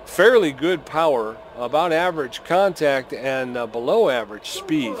fairly good power, about average contact, and below average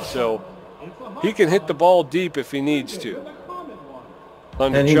speed. So he can hit the ball deep if he needs to.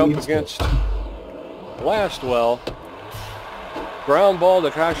 Thunderchump against Blastwell. Ground ball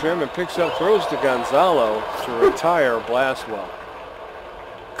to Kasha Emmon, picks up, throws to Gonzalo to retire Blastwell.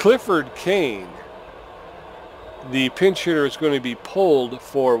 Clifford Kane, the pinch hitter, is going to be pulled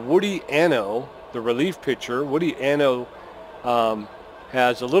for Woody Anno, the relief pitcher. Woody Anno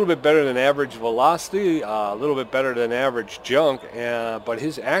has a little bit better than average velocity, a little bit better than average junk, but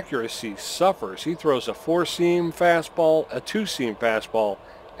his accuracy suffers. He throws a 4-seam fastball, a 2-seam fastball,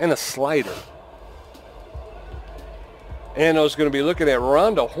 and a slider. Anno's going to be looking at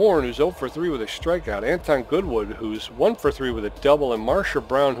Rhonda Horn, who's 0 for 3 with a strikeout. Anton Goodwood, who's 1 for 3 with a double. And Marsha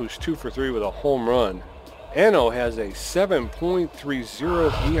Brown, who's 2 for 3 with a home run. Anno has a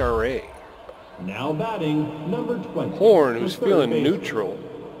 7.30 ERA. Now batting, number 20. Horn, who's the third feeling baseman. neutral,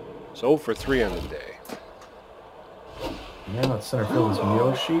 is 0 for 3 on the day. Now at center field is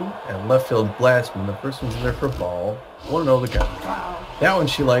Miyoshi, and left field Blastman. The first one's in there for a ball. 1-0 the count. That one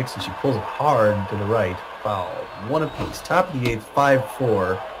she likes, and she pulls it hard to the right. Foul. 1 apiece. Top of the 8th,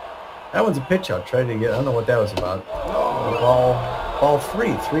 5-4. That one's a pitch out. Tried to get, I don't know what that was about. Ball 3.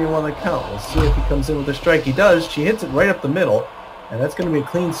 3-1 the count. We'll see if he comes in with a strike. He does. She hits it right up the middle, and that's going to be a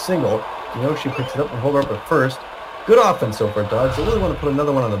clean single. Miyoshi picks it up and hold her up at first. Good offense so far, Dogs. I really want to put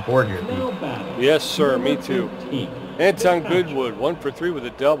another one on the board here. Now batting, Yes, sir. Me number too. 15, Anton the catcher. Goodwood, 1 for 3 with a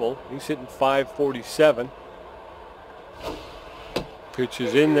double. He's hitting 547.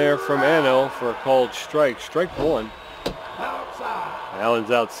 Pitches in there from Anno for a called strike. Strike 1.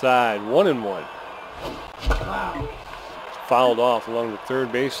 Allen's outside. 1-1. Fouled off along the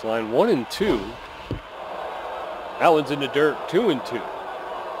third baseline. 1-2. Allen's in the dirt. 2-2.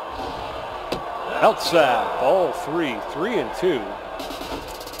 Outside. Ball 3. 3-2.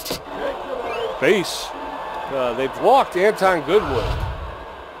 Base. They've walked Anton Goodwood.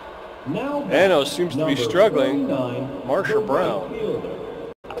 Now Anno seems to be number struggling. 39, Marsha the Brown. right fielder.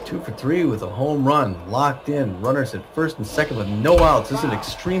 2 for 3 with a home run. Locked in. Runners at first and second with no outs. This is an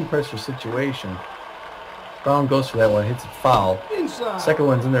extreme pressure situation. Brown goes for that one. Hits it foul. Second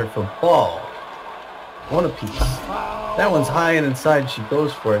one's in there for ball. 1 apiece. That one's high and inside. She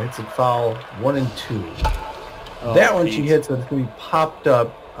goes for it. Hits it foul. 1-2. That one she hits, but it's going to be popped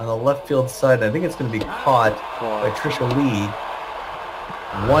up on the left field side. I think it's going to be caught by Trisha Lee.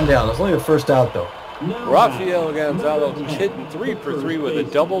 1 down. That's only the first out, though. Now Rafael batting, Gonzalo, number who's 10, hitting 3 for the 3 first with a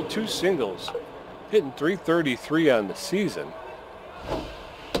baseman. double, 2 singles. Hitting 333 on the season.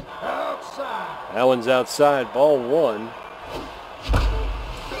 That one's outside. Ball 1.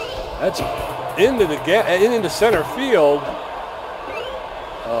 That's into center field.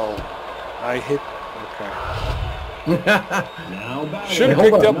 Oh, I hit. Okay. Now batting, Should have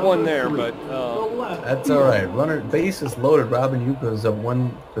Hold picked on. up one there, number but 3, the left That's all right. Runner base is loaded. Robin Yuko is up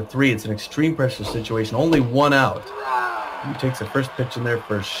 1 for 3. It's an extreme pressure situation. Only 1 out. He takes the first pitch in there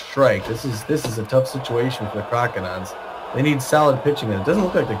for a strike. This is a tough situation for the Crocodons. They need solid pitching, and it doesn't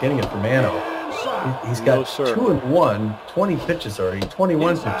look like they're getting it from Anno. He's got No, sir. 2-1, 20 pitches already,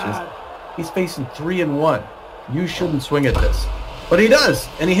 21 pitches. He's facing 3-1. You shouldn't swing at this. But he does,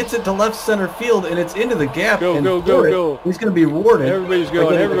 and he hits it to left center field, and it's into the gap. Go, and go, for go, it, go. He's going to be rewarded. Everybody's by going,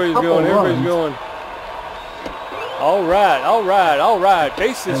 getting a everybody's couple going, everybody's runs. going. All right, all right, all right.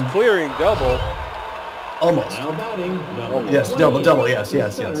 Bases clearing double. Almost. Now batting, number Yes, 20, double, yes, the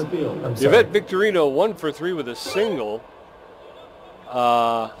yes, center yes. fielder. I'm sorry. Yvette Victorino, 1 for 3 with a single.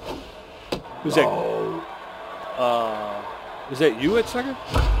 Who's that? Is that you at second?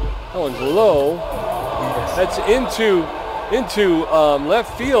 That one's low. That's into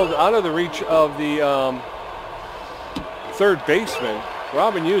left field, out of the reach of the third baseman.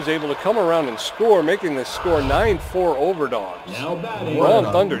 Robin Yu is able to come around and score, making the score 9-4 Overdogs. Now batting, Ron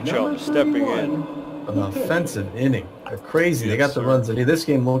Number Thunderchump stepping in. An offensive inning. They're crazy. They got the runs in here. This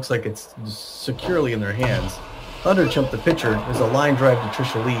game looks like it's securely in their hands. Thunderchump, the pitcher, is a line drive to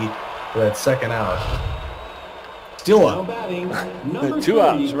Trisha Lee for that second out. Still now up. batting, number 2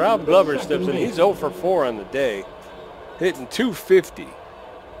 outs. 30, Rob the Glover second steps in. He's baseman. 0 for 4 on the day, hitting 250.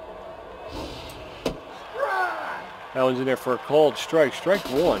 That one's in there for a called strike. Strike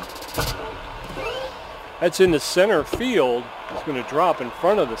 1. That's in the center field. It's going to drop in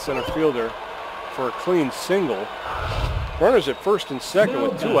front of the center fielder for a clean single. Runners at first and second Now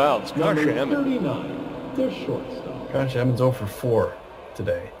with 2 batting, outs. Gosh, number Emmett. 39, the shortstop. Gosh, Emmons 0 for 4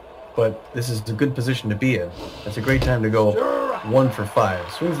 today. But this is a good position to be in. It's a great time to go 1 for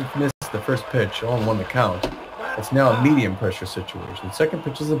 5. Swings and misses the first pitch, 0-1 the count. It's now a medium pressure situation. Second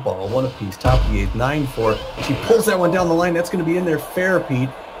pitch is a ball, 1 apiece, top of the 8th, 9-4. She pulls that one down the line. That's going to be in there fair, Pete.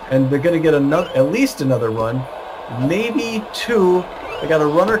 And they're going to get at least another run, maybe 2. They got a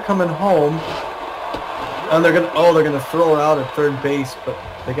runner coming home. And they're going to throw her out at third base, but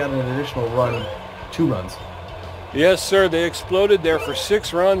they got an additional run, 2 runs. Yes, sir. They exploded there for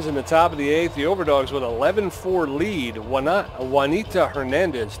 6 runs in the top of the 8th. The Overdogs with 11-4 lead. Juanita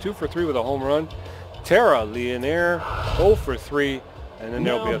Hernandez, 2 for 3 with a home run. Tara Leonaire, 0 for 3. And then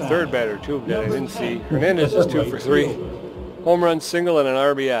there'll be a third batter, too, that I didn't see. Hernandez is 2 for 3. Home run, single, and an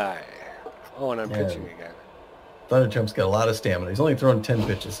RBI. Oh, and I'm pitching again. Thunderchump's got a lot of stamina. He's only thrown 10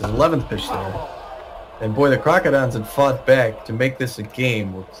 pitches. His 11th pitch there. And boy, the Crocodons had fought back to make this a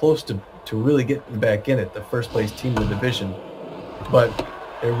game. We're close to really getting back in it, the first place team in the division. But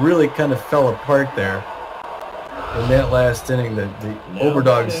it really kind of fell apart there. in that last inning, the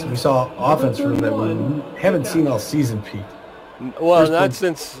Overdogs, we saw offense from them that we haven't seen all season, Pete. Well, not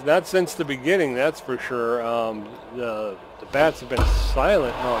since the beginning, that's for sure. The bats have been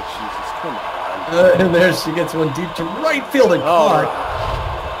silent. Oh, Jesus, come on. And there she gets one deep to right field and caught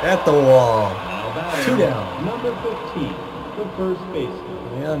at the wall. 2 down. Number 15, the first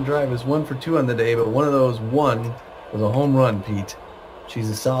baseman. The on drive is 1 for 2 on the day, but one of those one was a home run, Pete. She's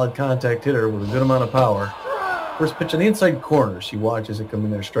a solid contact hitter with a good amount of power. First pitch on the inside corner. She watches it come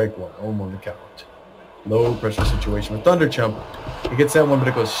in there, strike one, 0-1 the count. Low pressure situation with Thunder Chump. He gets that one, but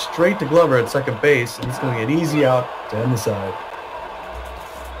it goes straight to Glover at second base, and he's going to get easy out to end the side.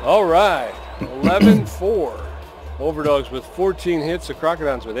 All right, 11-4. Overdogs with 14 hits, the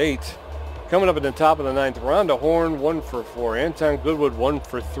Crocodons with 8. Coming up at the top of the 9th, Rhonda Horn, 1 for 4. Anton Goodwood, 1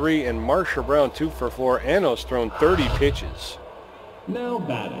 for 3. And Marsha Brown, 2 for 4. Anno's thrown 30 pitches. Now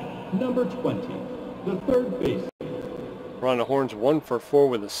batting, number 20, the third baseman. Rhonda Horn's 1 for 4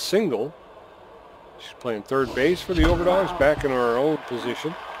 with a single. She's playing third base for the Overdogs, back in her own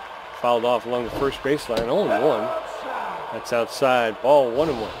position. Fouled off along the first baseline, 0-1. That's outside, ball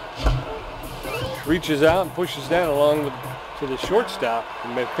 1-1. Reaches out and pushes that along to the shortstop,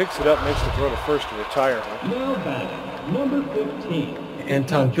 and picks it up, makes the throw to first to retire her. Now batting, number 15.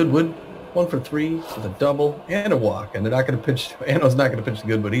 Anton Goodwood, 1 for 3 with a double and a walk, and they're not going to pitch. Anno's not going to pitch to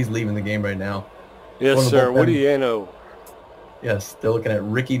Goodwood. He's leaving the game right now. Yes, sir. Woody Anno. Yes, they're looking at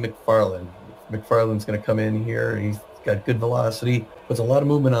Ricky McFarland. McFarland's going to come in here. He's got good velocity, puts a lot of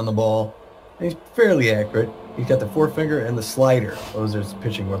movement on the ball, and he's fairly accurate. He's got the forefinger and the slider. Those are his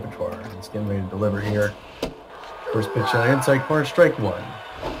pitching repertoire. He's getting ready to deliver here. First pitch on the inside corner, strike one.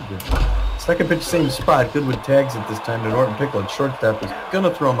 Second pitch, same spot. Goodwood tags it this time to Norton Pickle. Shortstop is going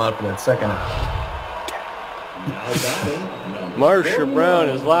to throw him out for that second out. Marsha Brown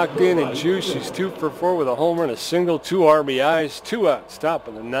is locked in and juiced. She's 2 for 4 with a home run, a single, 2 RBIs, 2 outs. Top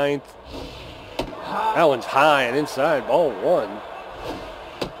of the 9th. That one's high and inside, ball 1.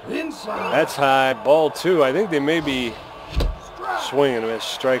 That's high, ball 2. I think they may be swinging a miss,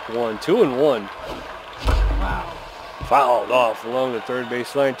 strike 1. 2-1. Fouled off along the third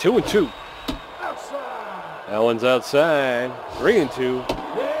baseline, 2-2. That one's outside, 3-2.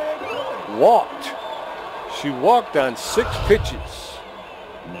 Walked. She walked on 6 pitches.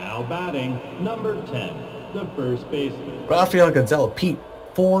 Now batting, number 10, the first baseman. Rafael Gonzalo, Pete,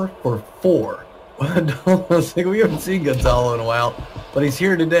 4 for 4. We haven't seen Gonzalo in a while, but he's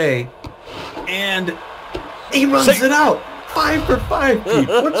here today, and he runs it out. 5 for 5, Pete.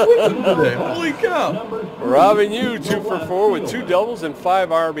 What's with him today? Holy cow. Robin Yu, 2 for 4 with 2 doubles and 5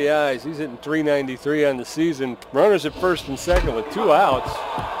 RBIs. He's hitting .393 on the season. Runners at first and second with 2 outs.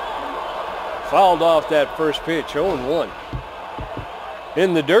 Fouled off that first pitch, 0-1.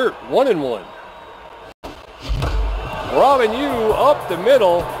 In the dirt, 1-1. Robin Yu up the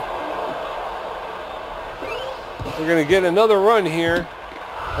middle. We're going to get another run here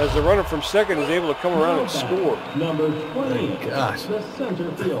as the runner from second is able to come around and score. Number 20, gosh. the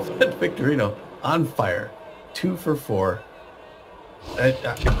center fielder. Victorino on fire. 2 for 4.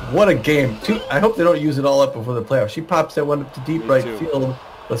 What a game. I hope they don't use it all up before the playoffs. She pops that one up to deep right field,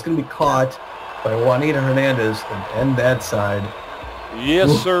 but it's going to be caught by Juanita Hernandez and end that side.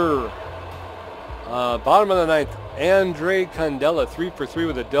 Yes, sir. Bottom of the 9th, Andre Candela, 3 for 3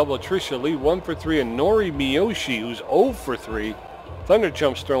 with a double. Tricia Lee, 1 for 3. And Nori Miyoshi, who's 0 for 3. Thunder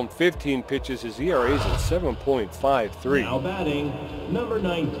Chump's thrown 15 pitches. His ERA is at 7.53. Now batting, number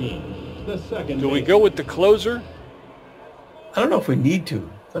 19, the second Do we go with the closer? I don't know if we need to.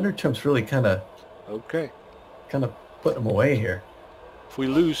 Thunder Chump's really kind of putting him away here. If we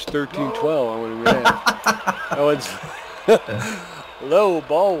lose 13-12, I'm going to be mad. That one's low,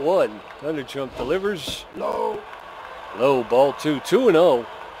 ball 1. Thunder Chump delivers. Low, ball 2. 2-0.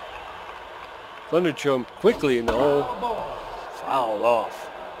 Thunder Chump quickly in the hole. Fouled off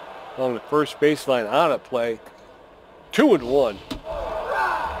along the first baseline, out of play. 2-1.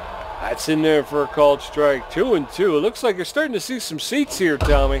 That's in there for a called strike. 2-2. It looks like you're starting to see some seats here,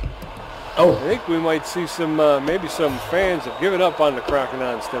 Tommy. Oh, I think we might see some, maybe some fans have given up on the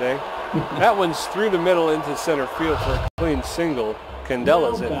Crocodons today. That one's through the middle into center field for a clean single.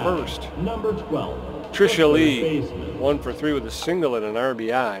 Candela's at first. Number 12, Tricia Lee, 1 for 3 with a single and an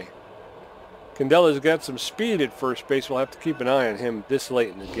RBI. Candela's got some speed at first base. We'll have to keep an eye on him this late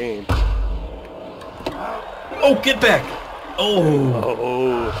in the game. Oh, get back.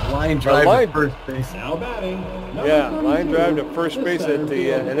 Oh. Line drive to first base. Now batting. Yeah, line drive to first base at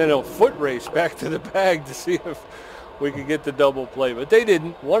the, and then a foot race back to the bag to see if we could get the double play. But they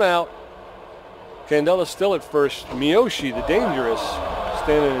didn't. 1 out. Candela still at first. Miyoshi, the dangerous,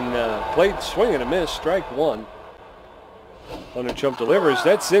 standing in plate, swing and a miss, strike 1. Thunderchump delivers.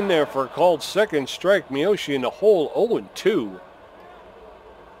 That's in there for a called second strike. Miyoshi in the hole, 0-2.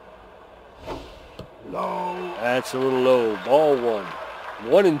 Low. That's a little low. Ball 1.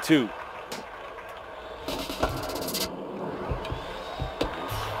 1-2.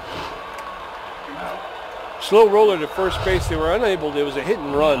 Slow roller to first base. They were unable. It was a hit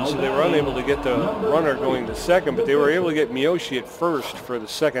and run, so they were unable to get the runner going to second, but they were able to get Miyoshi at first for the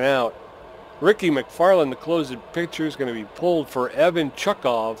second out. Ricky McFarland, the closing pitcher, is going to be pulled for Evan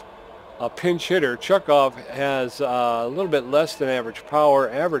Chukov, a pinch hitter. Chukov has a little bit less than average power,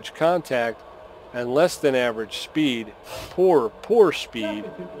 average contact, and less than average speed. Poor speed.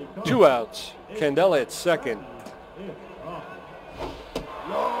 2 outs. Candela at second.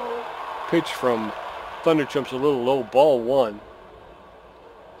 Pitch from Thunderchump's a little low. Ball 1.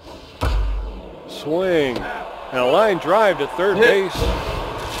 Swing. And a line drive to third base.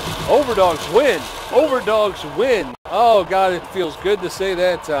 Overdogs win. Overdogs win. Oh, God, it feels good to say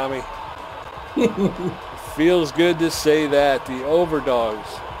that, Tommy. Feels good to say that. The Overdogs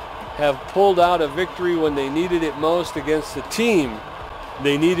have pulled out a victory when they needed it most against the team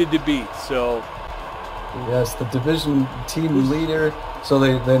they needed to beat. So, yes, the division team leader. So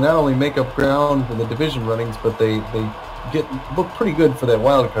they not only make up ground for the division runnings, but they look pretty good for that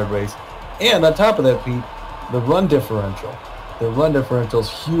wild card race. And on top of that, Pete, the run differential. The run differential is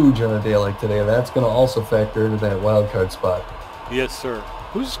huge on a day like today. That's going to also factor into that wild card spot. Yes, sir.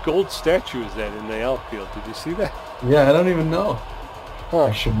 Whose gold statue is that in the outfield? Did you see that? Yeah, I don't even know. Huh.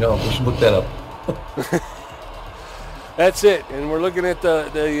 I should know. We should look that up. That's it. And we're looking at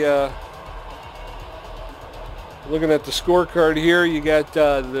the scorecard here. You got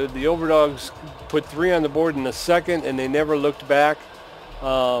the Overdogs put 3 on the board in the second, and they never looked back.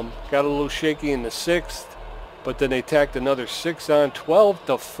 Got a little shaky in the 6th, but then they tacked another 6 on,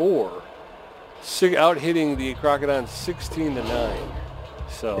 12-4. Out hitting the Crocodons 16-9.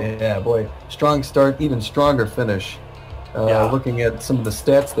 So yeah, boy, strong start, even stronger finish. Looking at some of the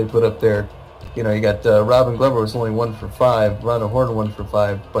stats they put up there, you got Robin Glover was only 1 for 5, Ron Horton 1 for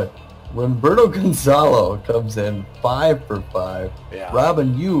 5, but Roberto Gonzalo comes in 5 for 5. Yeah.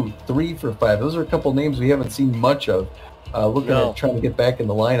 Robin Yu 3 for 5. Those are a couple names we haven't seen much of. At trying to get back in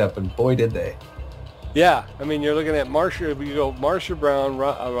the lineup, and boy did they. Yeah, I mean, you're looking at Marsha Brown,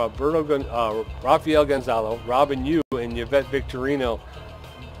 Rafael Gonzalo, Robin Yu, and Yvette Victorino.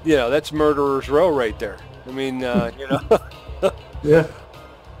 That's murderer's row right there. I mean, Yeah.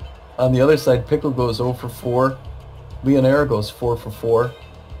 On the other side, Pickle goes 0 for 4. Leonera goes 4 for 4.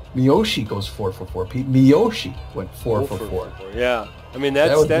 Miyoshi goes 4 for 4. Pete Miyoshi went 4 for 4. Yeah. I mean,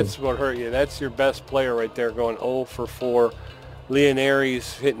 that's what hurt you. That's your best player right there going 0 for 4.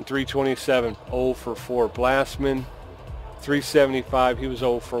 Leoneri's hitting 327, 0 for 4. Blastman, 375, he was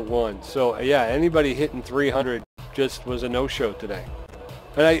 0 for 1. So, yeah, anybody hitting 300 just was a no-show today.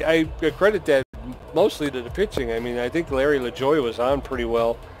 And I credit that mostly to the pitching. I mean, I think Larry LaJoy was on pretty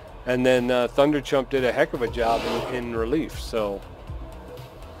well. And then Thunderchump did a heck of a job in relief. So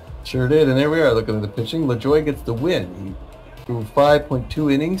sure did. And there we are looking at the pitching. LaJoy gets the win. He threw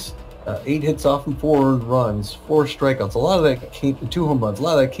 5.2 innings, 8 hits off and 4 earned runs, 4 strikeouts. A lot of that came, 2 home runs. A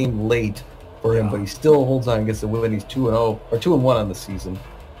lot of that came late for him, but he still holds on and gets the win. He's 2-0 or 2-1 on the season.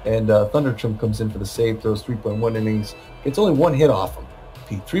 And Thunderchump comes in for the save, throws 3.1 innings. It's only 1 hit off him.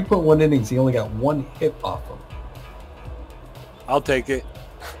 3.1 innings, he only got 1 hit off him. I'll take it.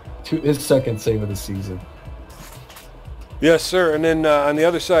 His second save of the season. Yes, sir. And then on the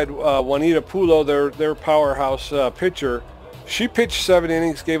other side, Juanita Pulo, their powerhouse pitcher, she pitched 7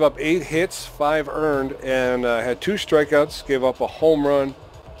 innings, gave up 8 hits, 5 earned, and had 2 strikeouts, gave up a home run.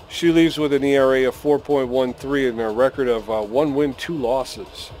 She leaves with an ERA of 4.13 and a record of 1 win, 2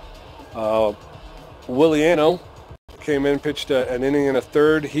 losses. Williano came in, pitched an inning and a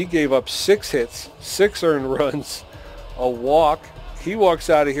third. He gave up 6 hits, 6 earned runs, a walk. He walks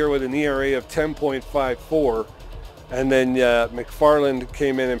out of here with an ERA of 10.54. And then McFarland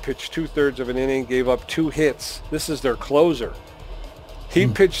came in and pitched 2/3 of an inning, gave up 2 hits. This is their closer. He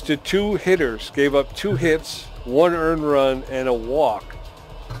pitched to 2 hitters, gave up 2 hits, 1 earned run, and a walk.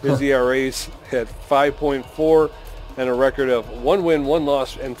 His ERAs had 5.4 and a record of 1 win, 1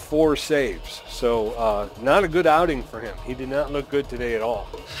 loss, and 4 saves. So not a good outing for him. He did not look good today at all.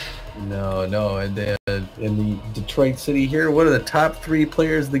 No. And in the Detroit City here, what are the top 3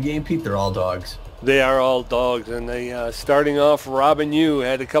 players of the game, Pete? They're all dogs. They are all dogs, and they starting off, Robin Yu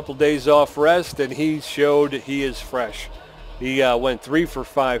had a couple days off rest, and he showed he is fresh. He went 3 for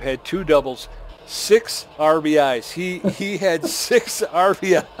 5, had 2 doubles, 6 RBIs. He had 6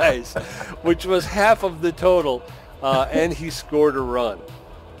 RBIs, which was half of the total, and he scored a run.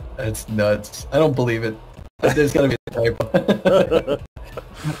 That's nuts. I don't believe it. There's got to be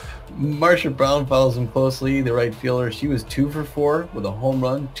Marsha Brown follows him closely, the right fielder. She was 2 for 4 with a home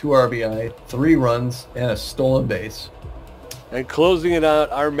run, 2 RBI, 3 runs, and a stolen base. And closing it out,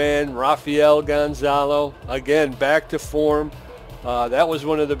 our man Rafael Gonzalo, again back to form. That was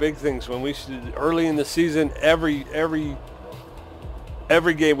one of the big things when we early in the season. Every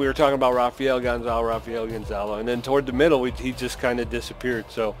game we were talking about Rafael Gonzalo, and then toward the middle he just kind of disappeared.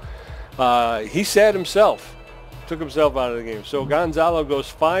 So he sat himself, took himself out of the game. So Gonzalo goes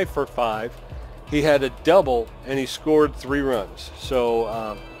 5 for 5. He had a double and he scored 3 runs.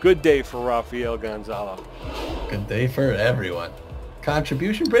 So good day for Rafael Gonzalo. Good day for everyone.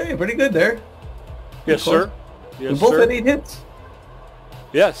 Contribution pretty good there. Yes, sir. Yes, we both sir. had 8 hits.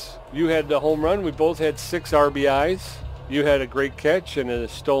 Yes, you had the home run. We both had 6 RBIs. You had a great catch and a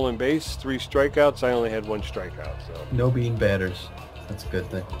stolen base, 3 strikeouts. I only had 1 strikeout. So no bean batters. That's a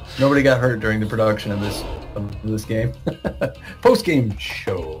good thing. Nobody got hurt during the production of this game. Post-game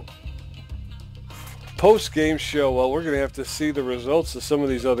show. Post-game show. Well, we're going to have to see the results of some of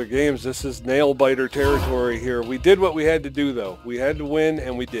these other games. This is nail-biter territory here. We did what we had to do, though. We had to win,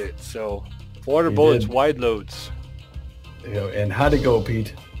 and we did. So, water bullets, wide loads. And how'd it go,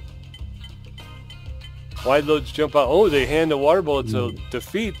 Pete? Wide loads jump out. Oh, they hand the water bullets a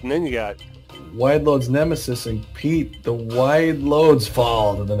defeat, and then you got wide loads nemesis, and Pete, the wide loads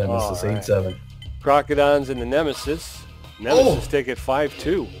fall to the nemesis, 8-7. Crocodons and the nemesis. Nemesis take it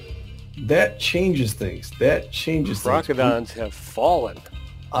 5-2. That changes things. Crocodons have fallen.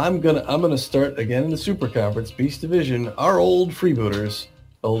 I'm gonna start again in the Super Conference, Beast Division. Our old freebooters,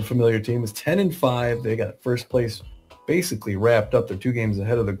 old familiar team, is 10-5. They got first place basically wrapped up. They're 2 games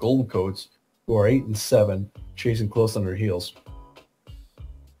ahead of the Gold Coats, who are 8-7, chasing close on their heels.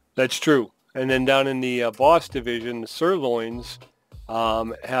 That's true. And then down in the Boss Division, the Sirloins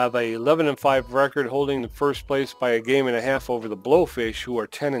have a 11-5 record, holding the first place by a game and a half over the Blowfish, who are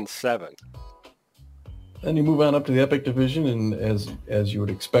 10-7. Then you move on up to the Epic Division, and as you would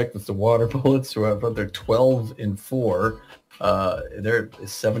expect, with the Water Bullets, who are up there 12-4. They're a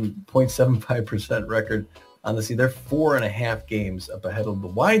 7.75% record on the season. They're 4.5 games up ahead of the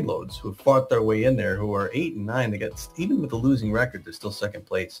Wide Loads, who have fought their way in there, who are 8-9. They got, even with the losing record, they're still second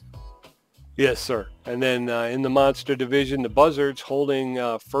place. Yes, sir. And then in the Monster Division, the Buzzards holding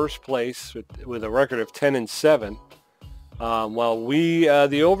first place with a record of 10-7. While we,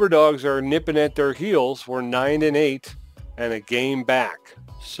 the Overdogs, are nipping at their heels. We're 9-8 and a game back.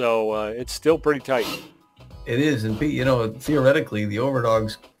 So it's still pretty tight. It is, and Pete, theoretically, the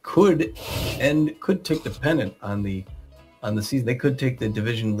Overdogs could take the pennant on the season. They could take the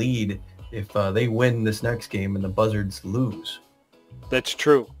division lead if they win this next game and the Buzzards lose. That's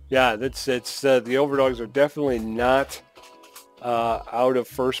true. Yeah, it's the Overdogs are definitely not out of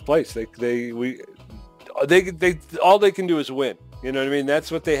first place. They all they can do is win. You know what I mean?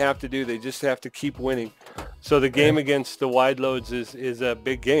 That's what they have to do. They just have to keep winning. So the game against the Wide Loads is a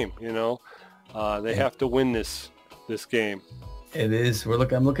big game. They have to win this game. It is.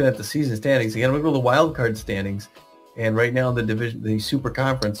 I'm looking at the season standings again. We're going to go to the wild card standings, and right now in the division, the Super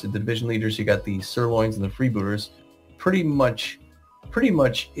Conference, the division leaders, you got the Sirloins and the Freebooters, pretty much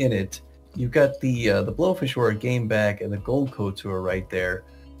in it. You've got the Blowfish, who are a game back, and the Gold Coats, who are right there,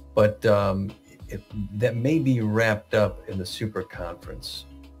 but that may be wrapped up in the Super Conference.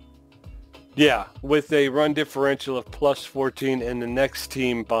 Yeah, with a run differential of plus 14 and the next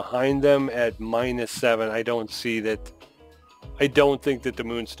team behind them at -7, I don't think that the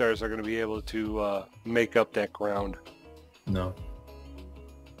Moonstars are going to be able to make up that ground. No.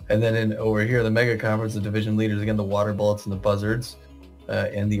 And then over here, the Mega Conference, the division leaders, again, the Water Bullets and the Buzzards,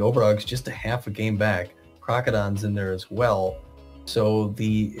 and the Overdogs just a half a game back. Crocodons in there as well. So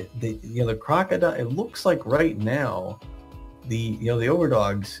the Crocodon, it looks like right now, the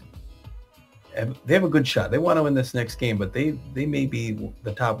Overdogs, they have a good shot. They want to win this next game, but they may be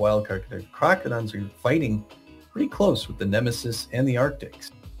the top wild card. The Crocodons are fighting pretty close with the Nemesis and the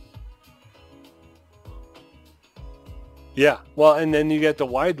Arctics. Yeah, well, and then you get the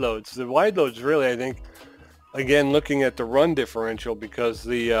Wide Loads. The Wide Loads really, I think, again, looking at the run differential, because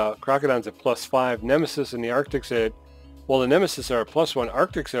the Crocodons at +5, Nemesis and the Arctics at, well, the Nemesis are at +1,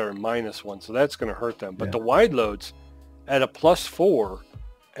 Arctics are at -1, so that's going to hurt them. But the Wide Loads at a +4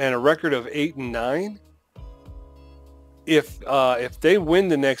 and a record of 8-9, if they win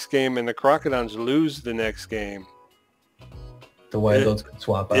the next game and the Crocodons lose the next game, the Wide Loads could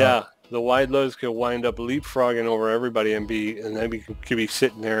swap out. Yeah, the Wide Loads could wind up leapfrogging over everybody and then we could be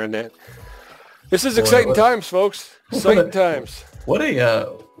sitting there in that. This is exciting times, folks. Exciting times. What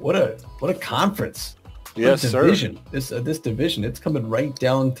a conference. Yes, division. sir. This division, it's coming right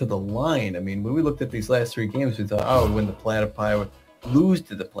down to the line. I mean, when we looked at these last 3 games, we thought, oh, we'd win the Platypi, would lose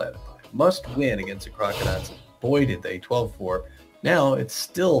to the Platypi. Must win against the Crocodons. Boy, did they, 12-4. Now, it's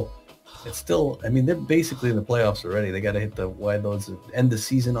still, I mean, they're basically in the playoffs already. They got to hit the wide loads and end the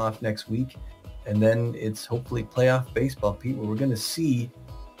season off next week. And then it's hopefully playoff baseball, people. We're going to see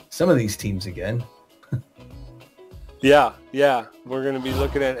some of these teams again. Yeah, we're going to be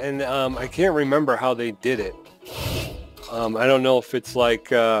looking at, and I can't remember how they did it. I don't know if it's like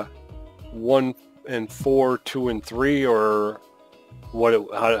 1-4, 2-3, or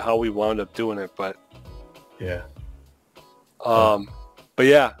how we wound up doing it, but yeah. But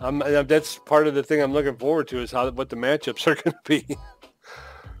yeah, that's part of the thing I'm looking forward to is what the matchups are going to be.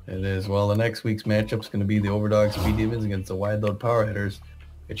 It is. Well, the next week's matchup is going to be the Overdogs Speed Demons against the Wide Load Power Hitters.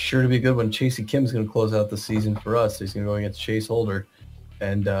 It's sure to be a good one. Chasey Kim's going to close out the season for us. He's going to go against Chase Holder.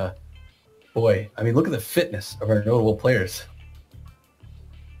 And, boy, I mean, look at the fitness of our notable players.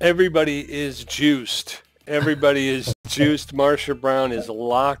 Everybody is juiced. Marsha Brown is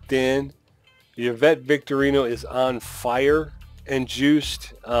locked in. Yvette Victorino is on fire and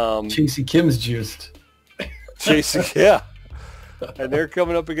juiced. Chasey Kim's juiced. Yeah. And they're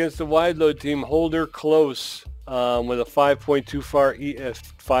coming up against the wide load team. Holder close with a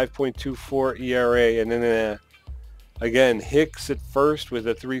 5.24 ERA. And then, again, Hicks at first with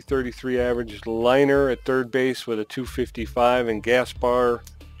a 3.33 average. Liner at third base with a 2.55. And Gaspar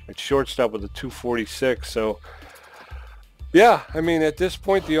at shortstop with a 2.46. So, yeah, I mean, at this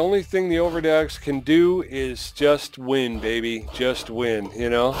point, the only thing the Overdogs can do is just win, baby. Just win, you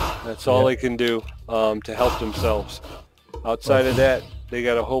know? That's all they can do to help themselves. Outside of that, they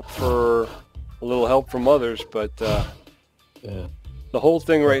got to hope for a little help from others. But the whole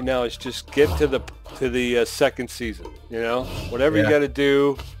thing right now is just get to the second season, you know? Whatever you got to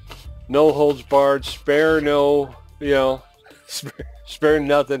do, no holds barred, spare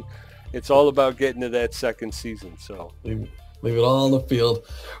nothing. It's all about getting to that second season, so... Leave it all on the field.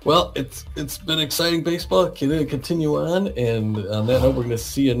 Well, it's been exciting baseball. Can it continue on? And on that note, we're going to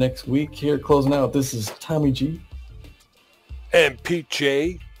see you next week here. Closing out, this is Tommy G. And Pete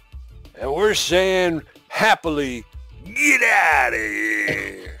J. And we're saying happily, get out of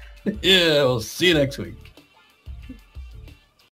here. Yeah, we'll see you next week.